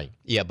 Right.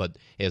 Yeah, but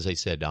as I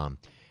said,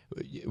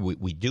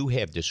 we do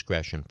have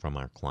discretion from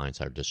our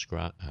clients.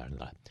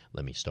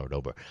 Let me start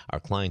over. Our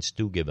clients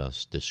do give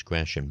us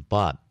discretion,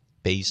 but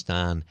based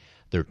on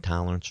their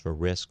tolerance for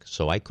risk.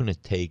 So I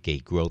couldn't take a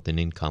growth in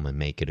income and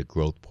make it a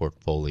growth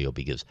portfolio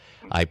because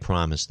I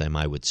promised them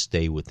I would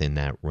stay within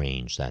that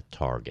range, that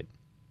target.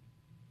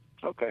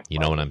 Okay. You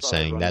know what I'm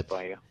saying?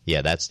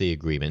 That's the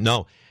agreement.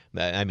 No,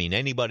 I mean,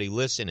 anybody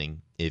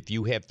listening, if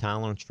you have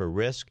tolerance for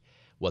risk,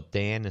 what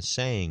Dan is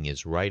saying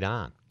is right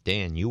on.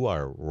 Dan, you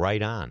are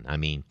right on. I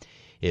mean,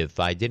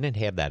 if I didn't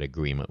have that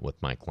agreement with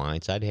my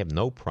clients, I'd have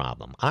no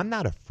problem. I'm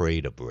not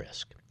afraid of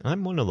risk.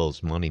 I'm one of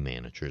those money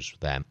managers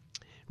that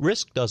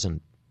risk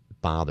doesn't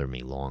bother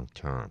me long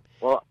term.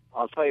 Well,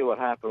 I'll tell you what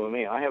happened with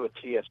me. I have a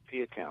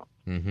TSP account,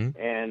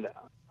 and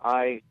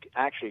I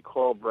actually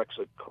called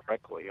Brexit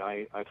correctly.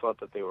 I thought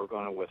that they were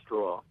going to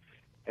withdraw.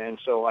 And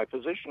so I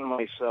positioned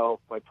myself,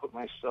 I put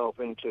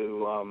myself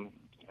into,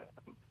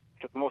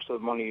 took most of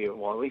the money,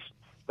 well, at least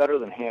better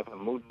than half,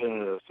 and moved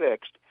into the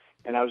fixed.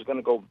 And I was going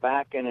to go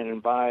back in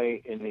and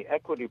buy in the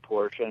equity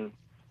portion,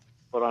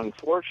 but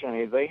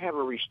unfortunately they have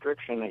a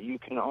restriction that you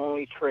can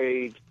only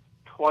trade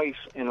twice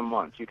in a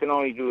month. You can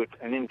only do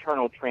an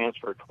internal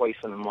transfer twice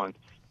in a month.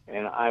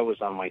 And I was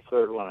on my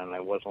third one, and I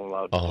wasn't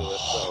allowed to do it,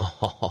 so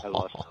I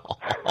lost.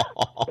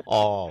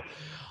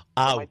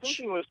 Ouch. My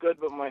thinking was good,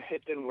 but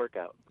it didn't work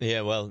out.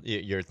 Yeah, well,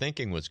 your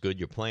thinking was good.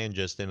 Your plan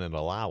just didn't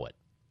allow it.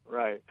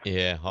 Right.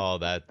 Yeah. Oh,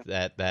 that.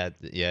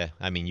 Yeah.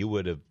 I mean, you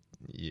would have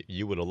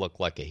looked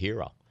like a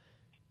hero.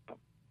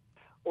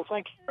 Well,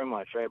 thank you very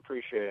much. I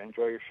appreciate it.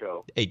 Enjoy your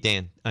show. Hey,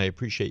 Dan, I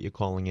appreciate you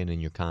calling in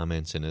and your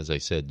comments. And as I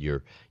said,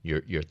 your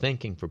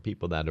thinking for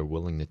people that are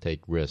willing to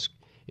take risk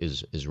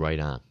is right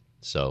on.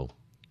 So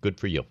good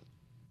for you.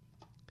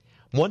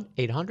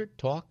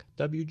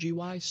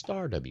 1-800-TALK-WGY,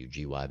 star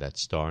WGY.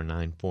 That's star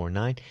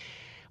 949.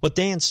 What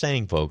Dan's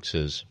saying, folks,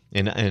 is,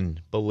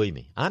 and believe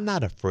me, I'm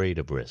not afraid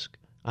of risk.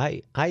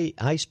 I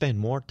spend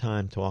more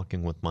time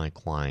talking with my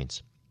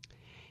clients.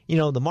 You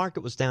know, the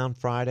market was down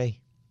Friday.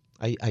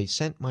 I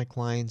sent my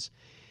clients,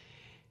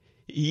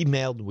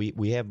 emailed.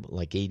 We have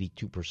like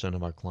 82%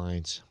 of our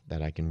clients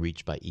that I can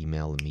reach by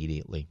email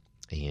immediately.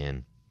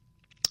 And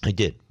I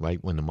did,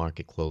 right when the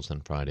market closed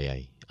on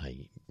Friday,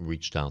 I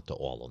reached out to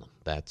all of them.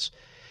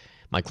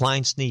 My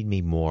clients need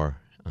me more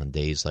on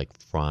days like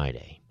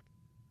Friday,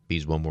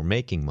 because when we're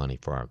making money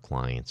for our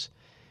clients,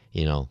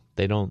 you know,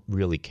 they don't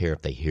really care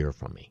if they hear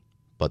from me.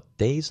 But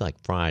days like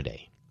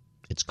Friday,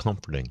 it's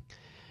comforting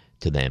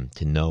to them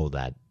to know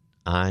that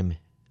I'm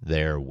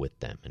there with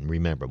them. And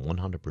remember,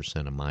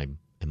 100% of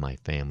my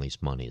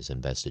family's money is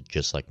invested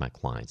just like my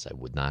clients. I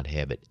would not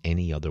have it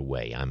any other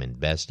way. I'm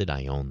invested.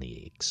 I own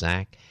the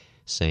exact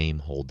same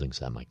holdings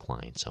that my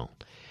clients own.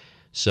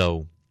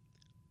 So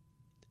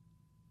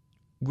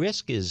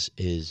risk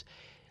is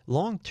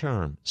long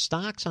term.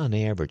 Stocks on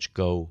average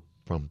go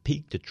from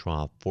peak to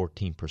trough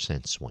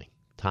 14% swing,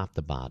 top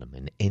to bottom,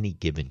 in any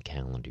given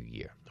calendar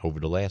year. Over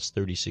the last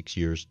 36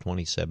 years,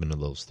 27 of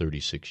those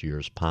 36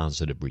 years,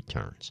 positive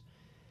returns.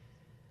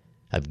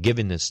 I've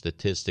given the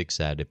statistics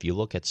that if you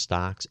look at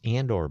stocks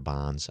and or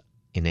bonds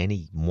in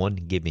any one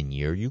given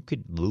year, you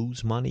could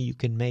lose money, you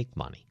can make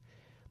money.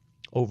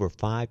 Over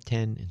 5,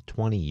 10, and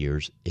 20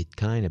 years, it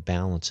kind of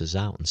balances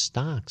out. And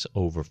stocks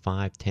over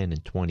 5, 10,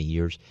 and 20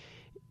 years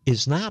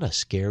is not a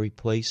scary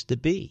place to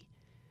be.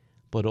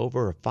 But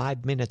over a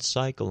 5-minute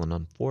cycle, and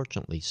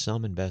unfortunately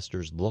some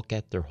investors look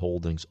at their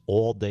holdings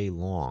all day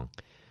long.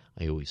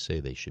 I always say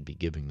they should be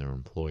giving their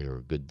employer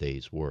a good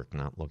day's work,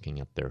 not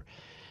looking at their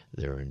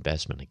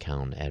investment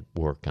account at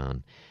work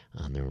on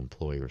their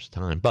employer's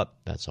time. But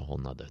that's a whole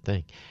nother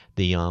thing.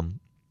 The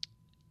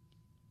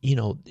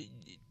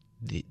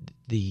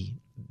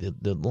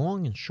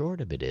long and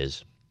short of it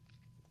is,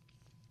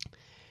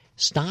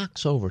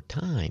 stocks over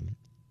time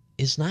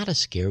is not a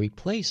scary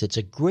place. It's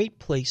a great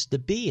place to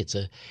be.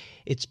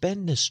 It's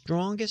been the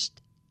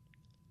strongest,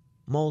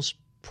 most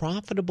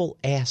profitable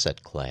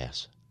asset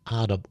class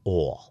out of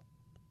all.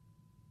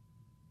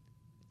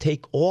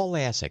 Take all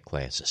asset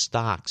classes,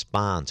 stocks,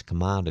 bonds,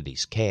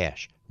 commodities,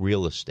 cash,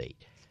 real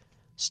estate.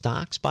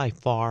 Stocks by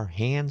far,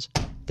 hands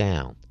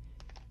down,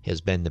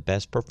 has been the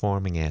best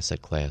performing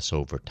asset class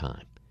over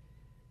time.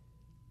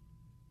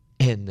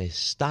 And the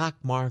stock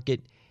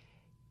market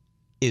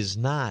is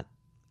not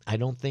I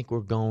don't think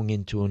we're going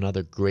into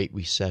another great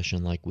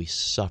recession like we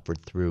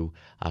suffered through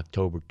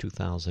October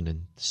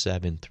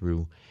 2007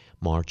 through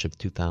March of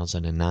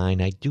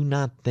 2009. I do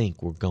not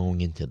think we're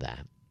going into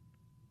that.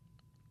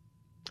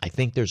 I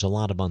think there's a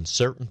lot of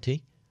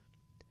uncertainty.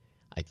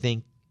 I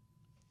think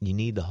you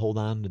need to hold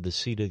on to the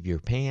seat of your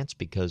pants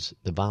because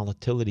the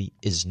volatility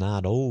is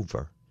not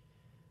over.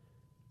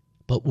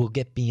 But we'll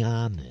get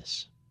beyond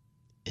this.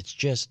 It's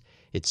just,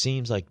 it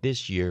seems like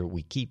this year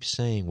we keep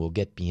saying we'll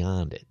get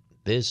beyond it.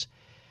 This,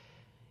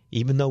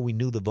 even though we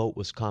knew the vote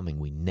was coming,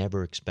 we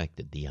never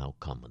expected the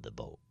outcome of the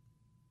vote.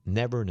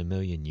 Never in a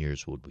million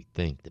years would we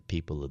think the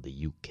people of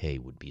the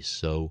UK would be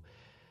so,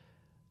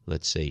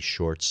 let's say,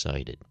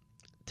 short-sighted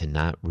to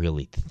not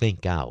really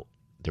think out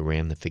the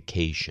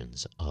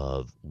ramifications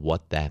of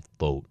what that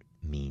vote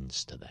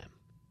means to them.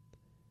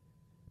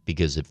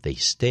 Because if they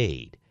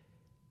stayed,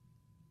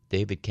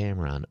 David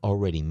Cameron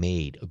already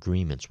made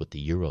agreements with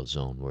the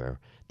Eurozone where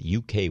the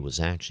UK was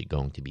actually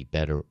going to be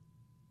better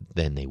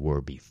than they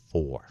were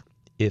before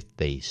if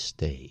they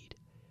stayed.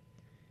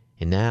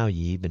 And now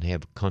you even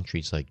have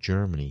countries like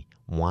Germany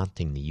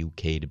wanting the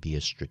UK to be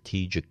a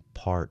strategic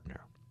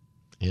partner.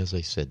 As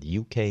I said, the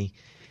UK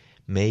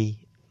may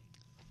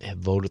have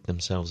voted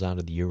themselves out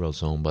of the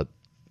Eurozone, but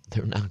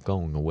they're not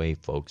going away,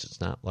 folks. It's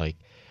not like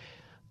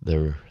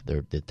they're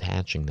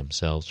detaching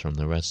themselves from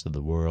the rest of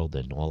the world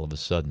and all of a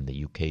sudden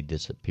the UK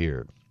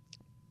disappeared.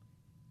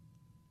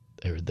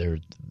 They're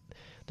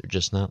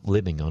just not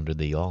living under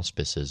the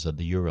auspices of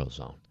the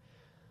Eurozone.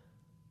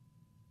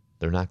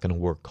 They're not going to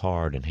work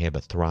hard and have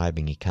a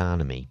thriving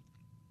economy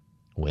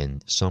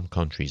when some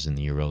countries in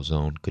the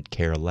Eurozone could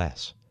care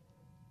less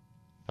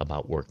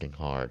about working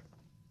hard.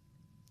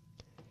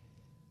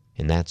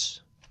 And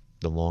that's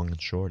the long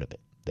and short of it.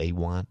 They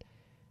want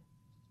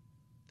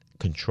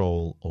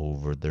control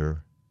over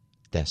their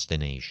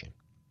destination.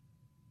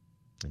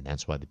 And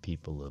that's why the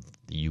people of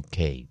the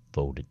UK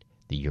voted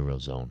the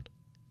Eurozone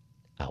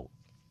out.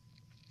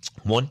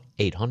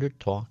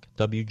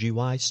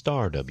 1-800-TALK-WGY,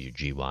 star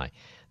WGY.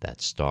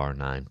 That's star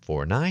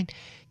 949.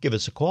 Give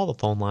us a call. The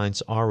phone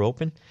lines are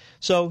open.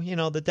 So,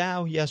 the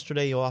Dow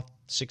yesterday off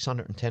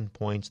 610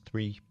 points,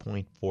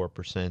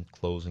 3.4%,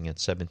 closing at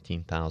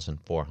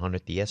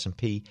 17,400. The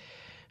S&P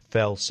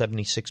fell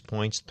 76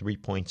 points,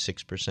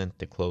 3.6%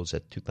 to close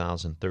at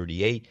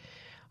 2,038.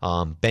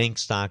 Bank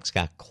stocks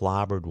got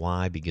clobbered.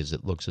 Why? Because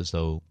it looks as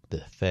though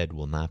the Fed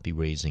will not be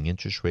raising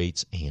interest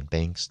rates, and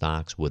bank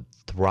stocks would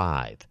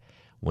thrive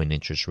when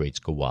interest rates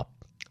go up.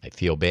 I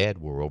feel bad.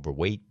 We're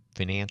overweight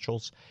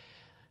financials,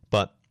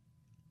 but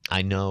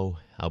I know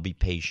I'll be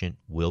patient.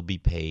 We'll be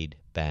paid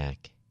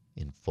back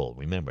in full.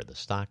 Remember, the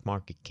stock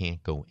market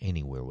can't go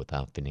anywhere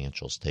without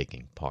financials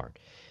taking part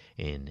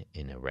in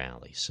a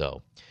rally.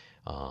 So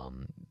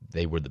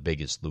they were the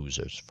biggest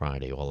losers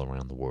Friday all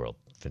around the world,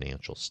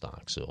 financial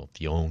stocks. So if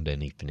you owned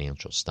any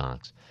financial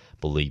stocks,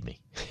 believe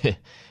me, if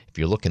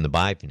you're looking to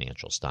buy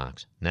financial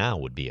stocks, now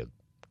would be a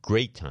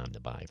great time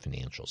to buy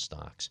financial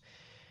stocks.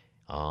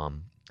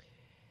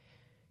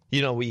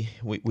 We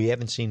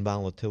haven't seen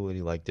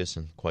volatility like this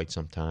in quite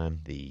some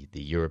time. The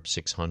Europe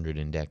 600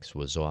 index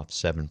was off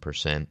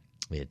 7%.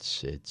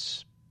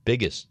 It's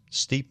biggest,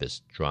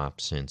 steepest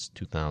drop since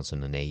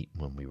 2008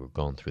 when we were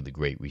going through the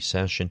Great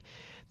Recession.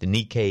 The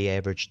Nikkei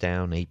averaged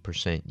down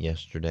 8%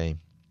 yesterday.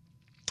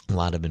 A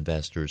lot of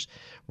investors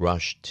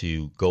rushed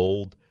to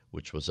gold,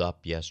 which was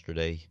up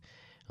yesterday.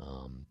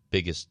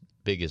 Biggest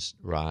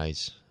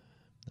rise.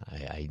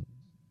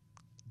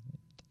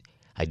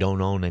 I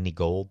don't own any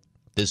gold.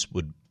 This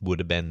would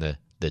have been the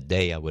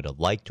day I would have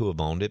liked to have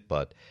owned it,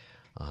 but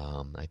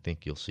I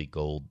think you'll see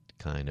gold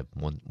kind of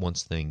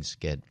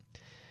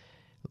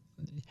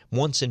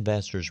once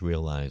investors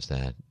realize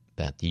that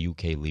the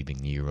UK leaving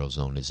the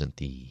Eurozone isn't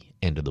the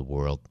end of the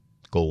world,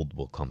 gold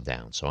will come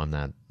down. So I'm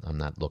not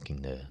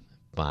looking to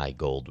buy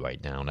gold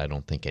right now, and I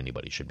don't think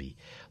anybody should be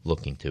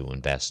looking to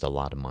invest a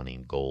lot of money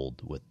in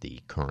gold with the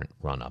current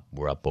run-up.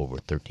 We're up over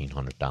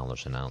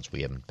 $1,300 an ounce.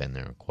 We haven't been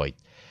there in quite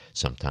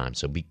some time,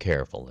 so be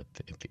careful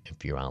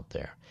if you're out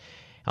there.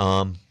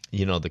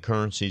 The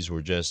currencies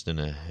were just in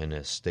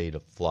a state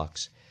of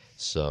flux,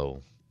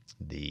 so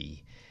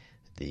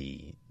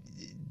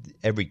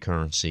every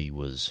currency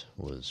was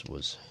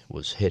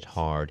hit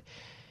hard.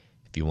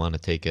 If you want to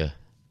take a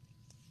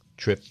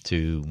trip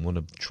to one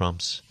of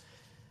Trump's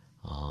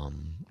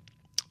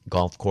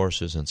golf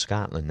courses in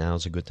Scotland,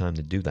 now's a good time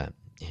to do that.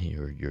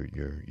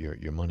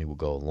 Your money will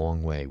go a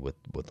long way with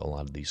a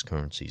lot of these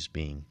currencies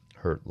being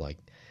hurt like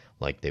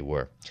they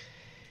were.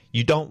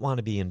 You don't want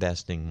to be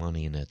investing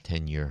money in a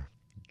 10-year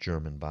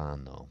German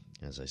bond, though.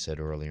 As I said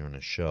earlier in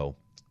the show,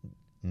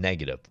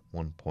 negative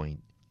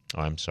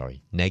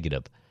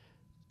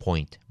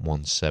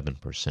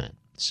 0.17%.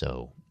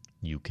 So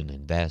you can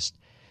invest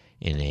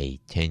in a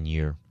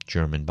 10-year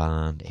German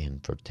bond,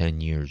 and for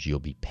 10 years you'll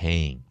be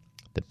paying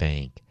the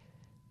bank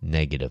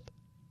negative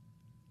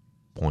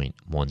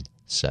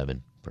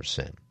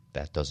 0.17%.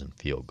 That doesn't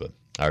feel good.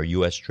 Our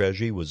U.S.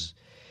 Treasury was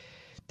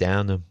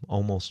down to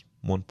almost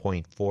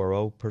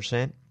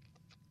 1.40%.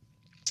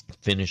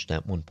 finished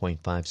at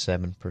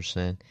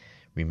 1.57%.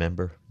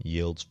 Remember,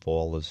 yields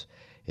fall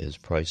as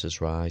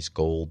prices rise.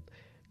 Gold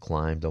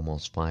climbed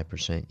almost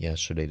 5%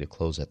 yesterday to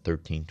close at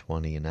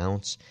 $13.20 an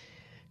ounce.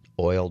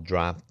 Oil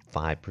dropped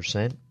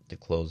 5% to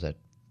close at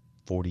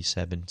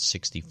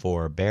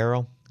 $47.64 a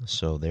barrel.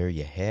 So there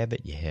you have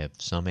it. You have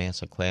some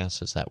asset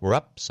classes that were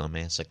up, some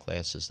asset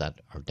classes that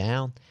are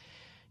down.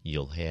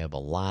 You'll have a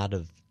lot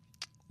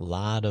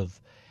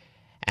of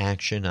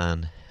action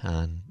on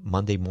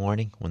Monday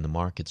morning when the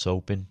markets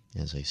open.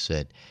 As I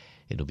said,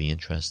 it'll be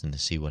interesting to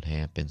see what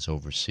happens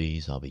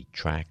overseas. I'll be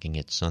tracking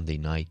it Sunday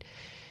night.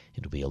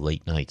 It'll be a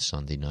late night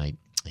Sunday night,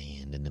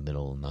 and in the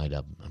middle of the night,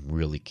 I'm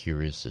really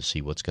curious to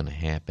see what's going to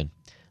happen.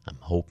 I'm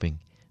hoping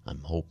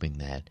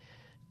that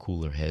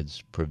cooler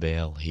heads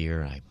prevail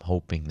here. I'm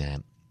hoping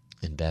that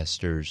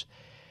investors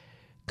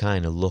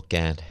kind of look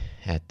at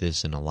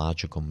this in a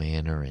logical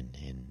manner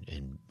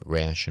and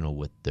rational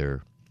with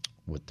their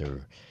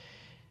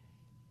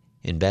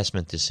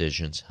investment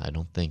decisions. I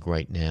don't think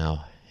right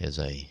now, as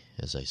I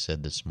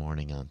said this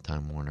morning on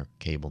Time Warner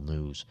Cable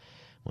News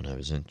when I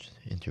was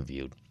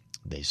interviewed,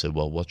 they said,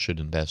 well, what should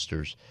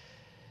investors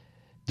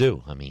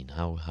do? I mean,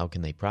 how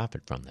can they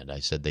profit from that? I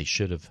said they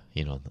should have,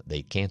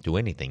 they can't do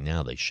anything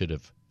now. They should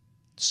have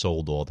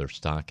sold all their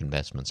stock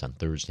investments on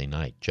Thursday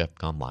night. Jeff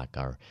Gumlach,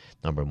 our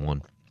number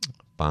one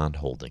bond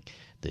holding,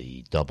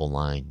 the Double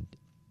Line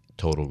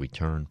Total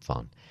Return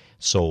Fund,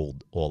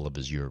 sold all of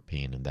his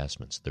European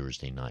investments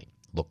Thursday night.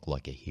 Looked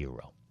like a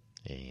hero.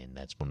 And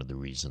that's one of the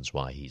reasons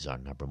why he's our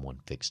number one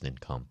fixed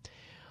income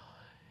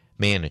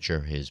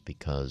manager, is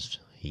because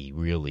he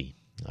really,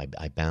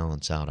 I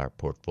balance out our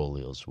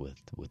portfolios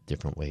with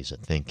different ways of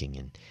thinking,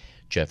 and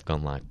Jeff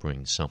Gumlach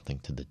brings something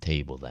to the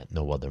table that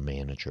no other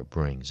manager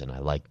brings, and I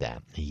like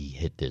that. He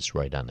hit this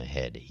right on the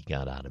head. He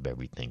got out of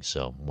everything.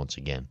 So once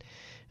again,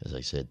 as I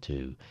said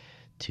to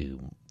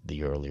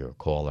the earlier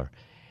caller,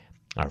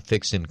 our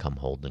fixed income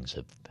holdings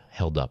have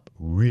held up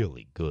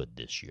really good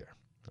this year.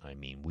 I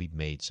mean, we've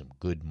made some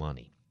good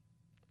money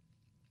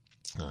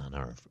on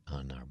our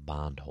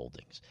bond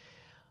holdings.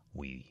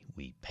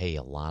 We pay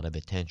a lot of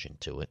attention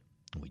to it.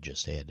 We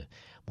just had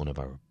one of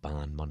our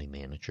bond money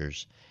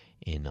managers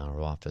in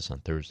our office on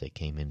Thursday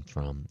came in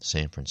from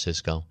San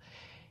Francisco,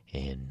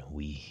 and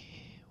we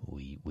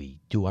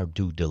do our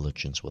due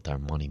diligence with our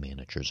money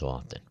managers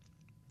often.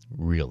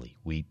 Really,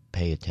 we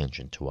pay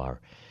attention to our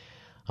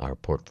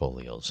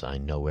portfolios. I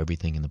know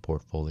everything in the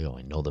portfolio.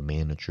 I know the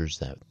managers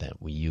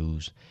that we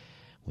use.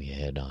 We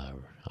had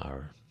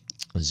our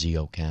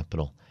Zeo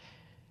Capital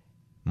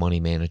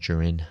money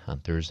manager in on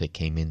Thursday,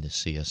 came in to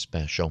see us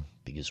special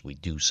because we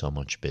do so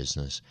much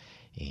business,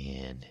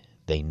 and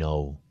they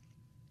know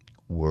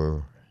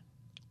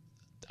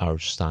our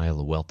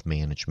style of wealth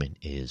management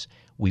is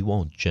we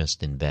won't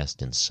just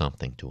invest in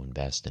something to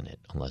invest in it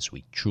unless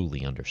we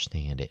truly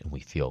understand it and we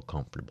feel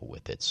comfortable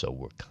with it. So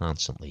we're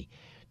constantly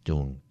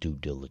doing due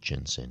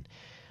diligence, and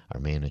our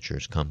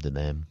managers come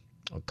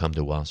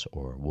to us,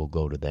 or we'll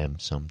go to them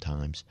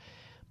sometimes,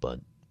 but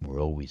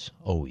we're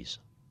always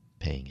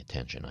paying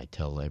attention. I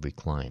tell every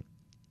client,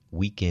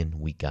 week in,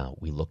 week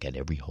out, we look at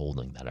every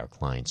holding that our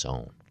clients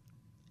own.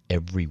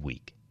 Every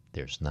week.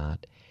 There's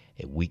not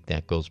a week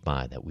that goes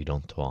by that we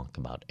don't talk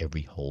about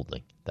every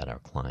holding that our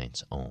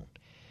clients own.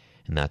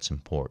 And that's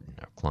important.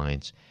 Our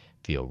clients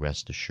feel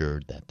rest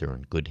assured that they're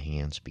in good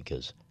hands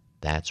because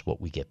that's what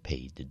we get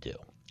paid to do.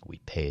 We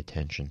pay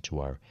attention to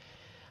our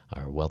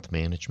wealth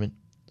management.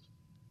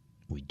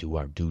 We do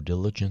our due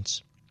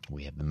diligence.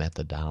 We have a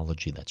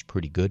methodology that's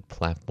pretty good,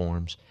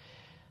 platforms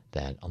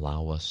that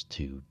allow us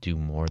to do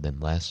more than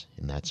less,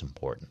 and that's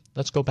important.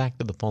 Let's go back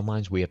to the phone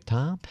lines. We have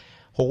Tom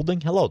holding.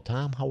 Hello,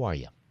 Tom. How are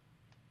you?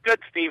 Good,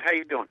 Steve. How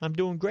you doing? I'm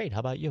doing great. How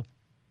about you?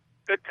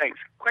 Good, thanks.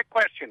 Quick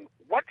question.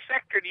 What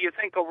sector do you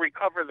think will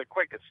recover the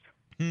quickest?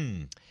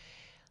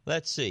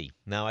 Let's see.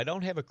 Now, I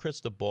don't have a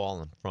crystal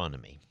ball in front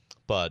of me,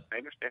 but I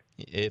understand.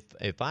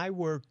 If I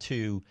were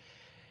to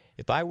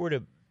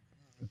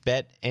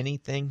bet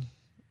anything,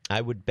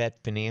 I would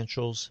bet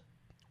financials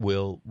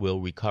will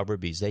recover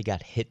because they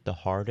got hit the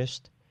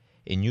hardest.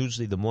 And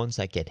usually the ones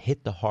that get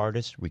hit the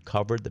hardest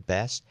recover the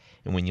best.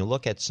 And when you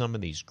look at some of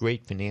these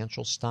great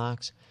financial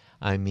stocks,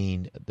 I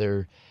mean,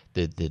 the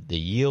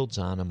yields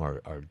on them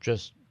are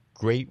just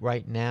great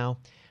right now.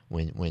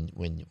 When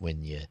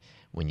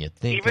you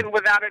think even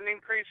without an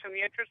increase in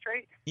the interest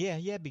rate.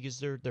 Yeah, because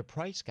their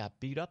price got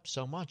beat up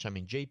so much. I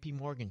mean, J.P.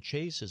 Morgan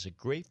Chase is a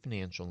great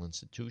financial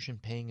institution,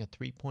 paying a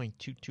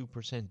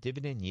 3.22%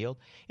 dividend yield.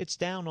 It's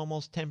down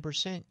almost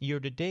 10% year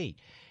to date.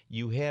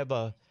 You have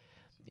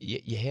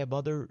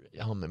other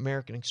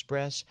American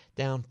Express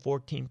down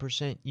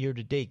 14% year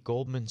to date.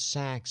 Goldman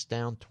Sachs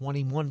down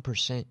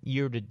 21%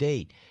 year to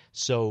date.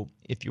 So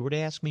if you were to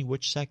ask me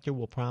which sector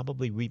will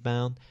probably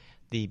rebound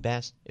the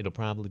best, it'll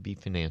probably be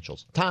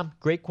financials. Tom,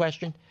 great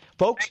question.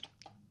 Folks,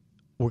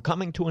 we're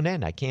coming to an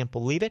end. I can't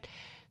believe it.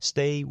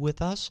 Stay with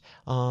us.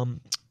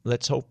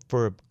 Let's hope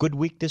for a good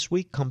week this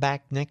week. Come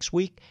back next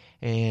week.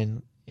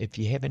 And if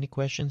you have any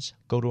questions,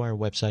 go to our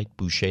website,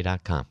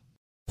 Boucher.com.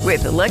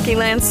 With the Lucky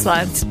Land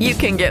Slots, you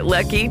can get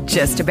lucky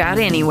just about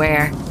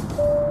anywhere.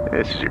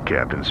 This is your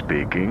captain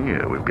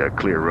speaking. We've got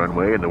clear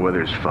runway and the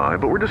weather's fine,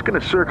 but we're just going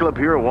to circle up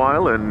here a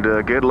while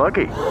and get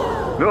lucky.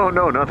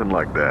 No, nothing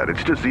like that.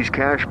 It's just these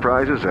cash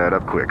prizes add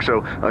up quick.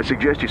 So I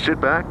suggest you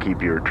sit back,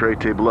 keep your tray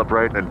table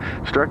upright, and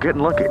start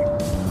getting lucky.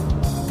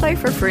 Play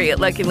for free at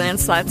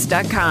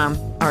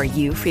LuckyLandSlots.com. Are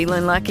you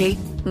feeling lucky?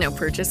 No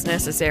purchase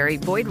necessary.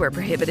 Void where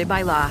prohibited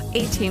by law.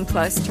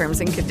 18+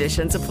 terms and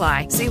conditions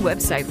apply. See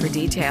website for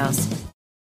details.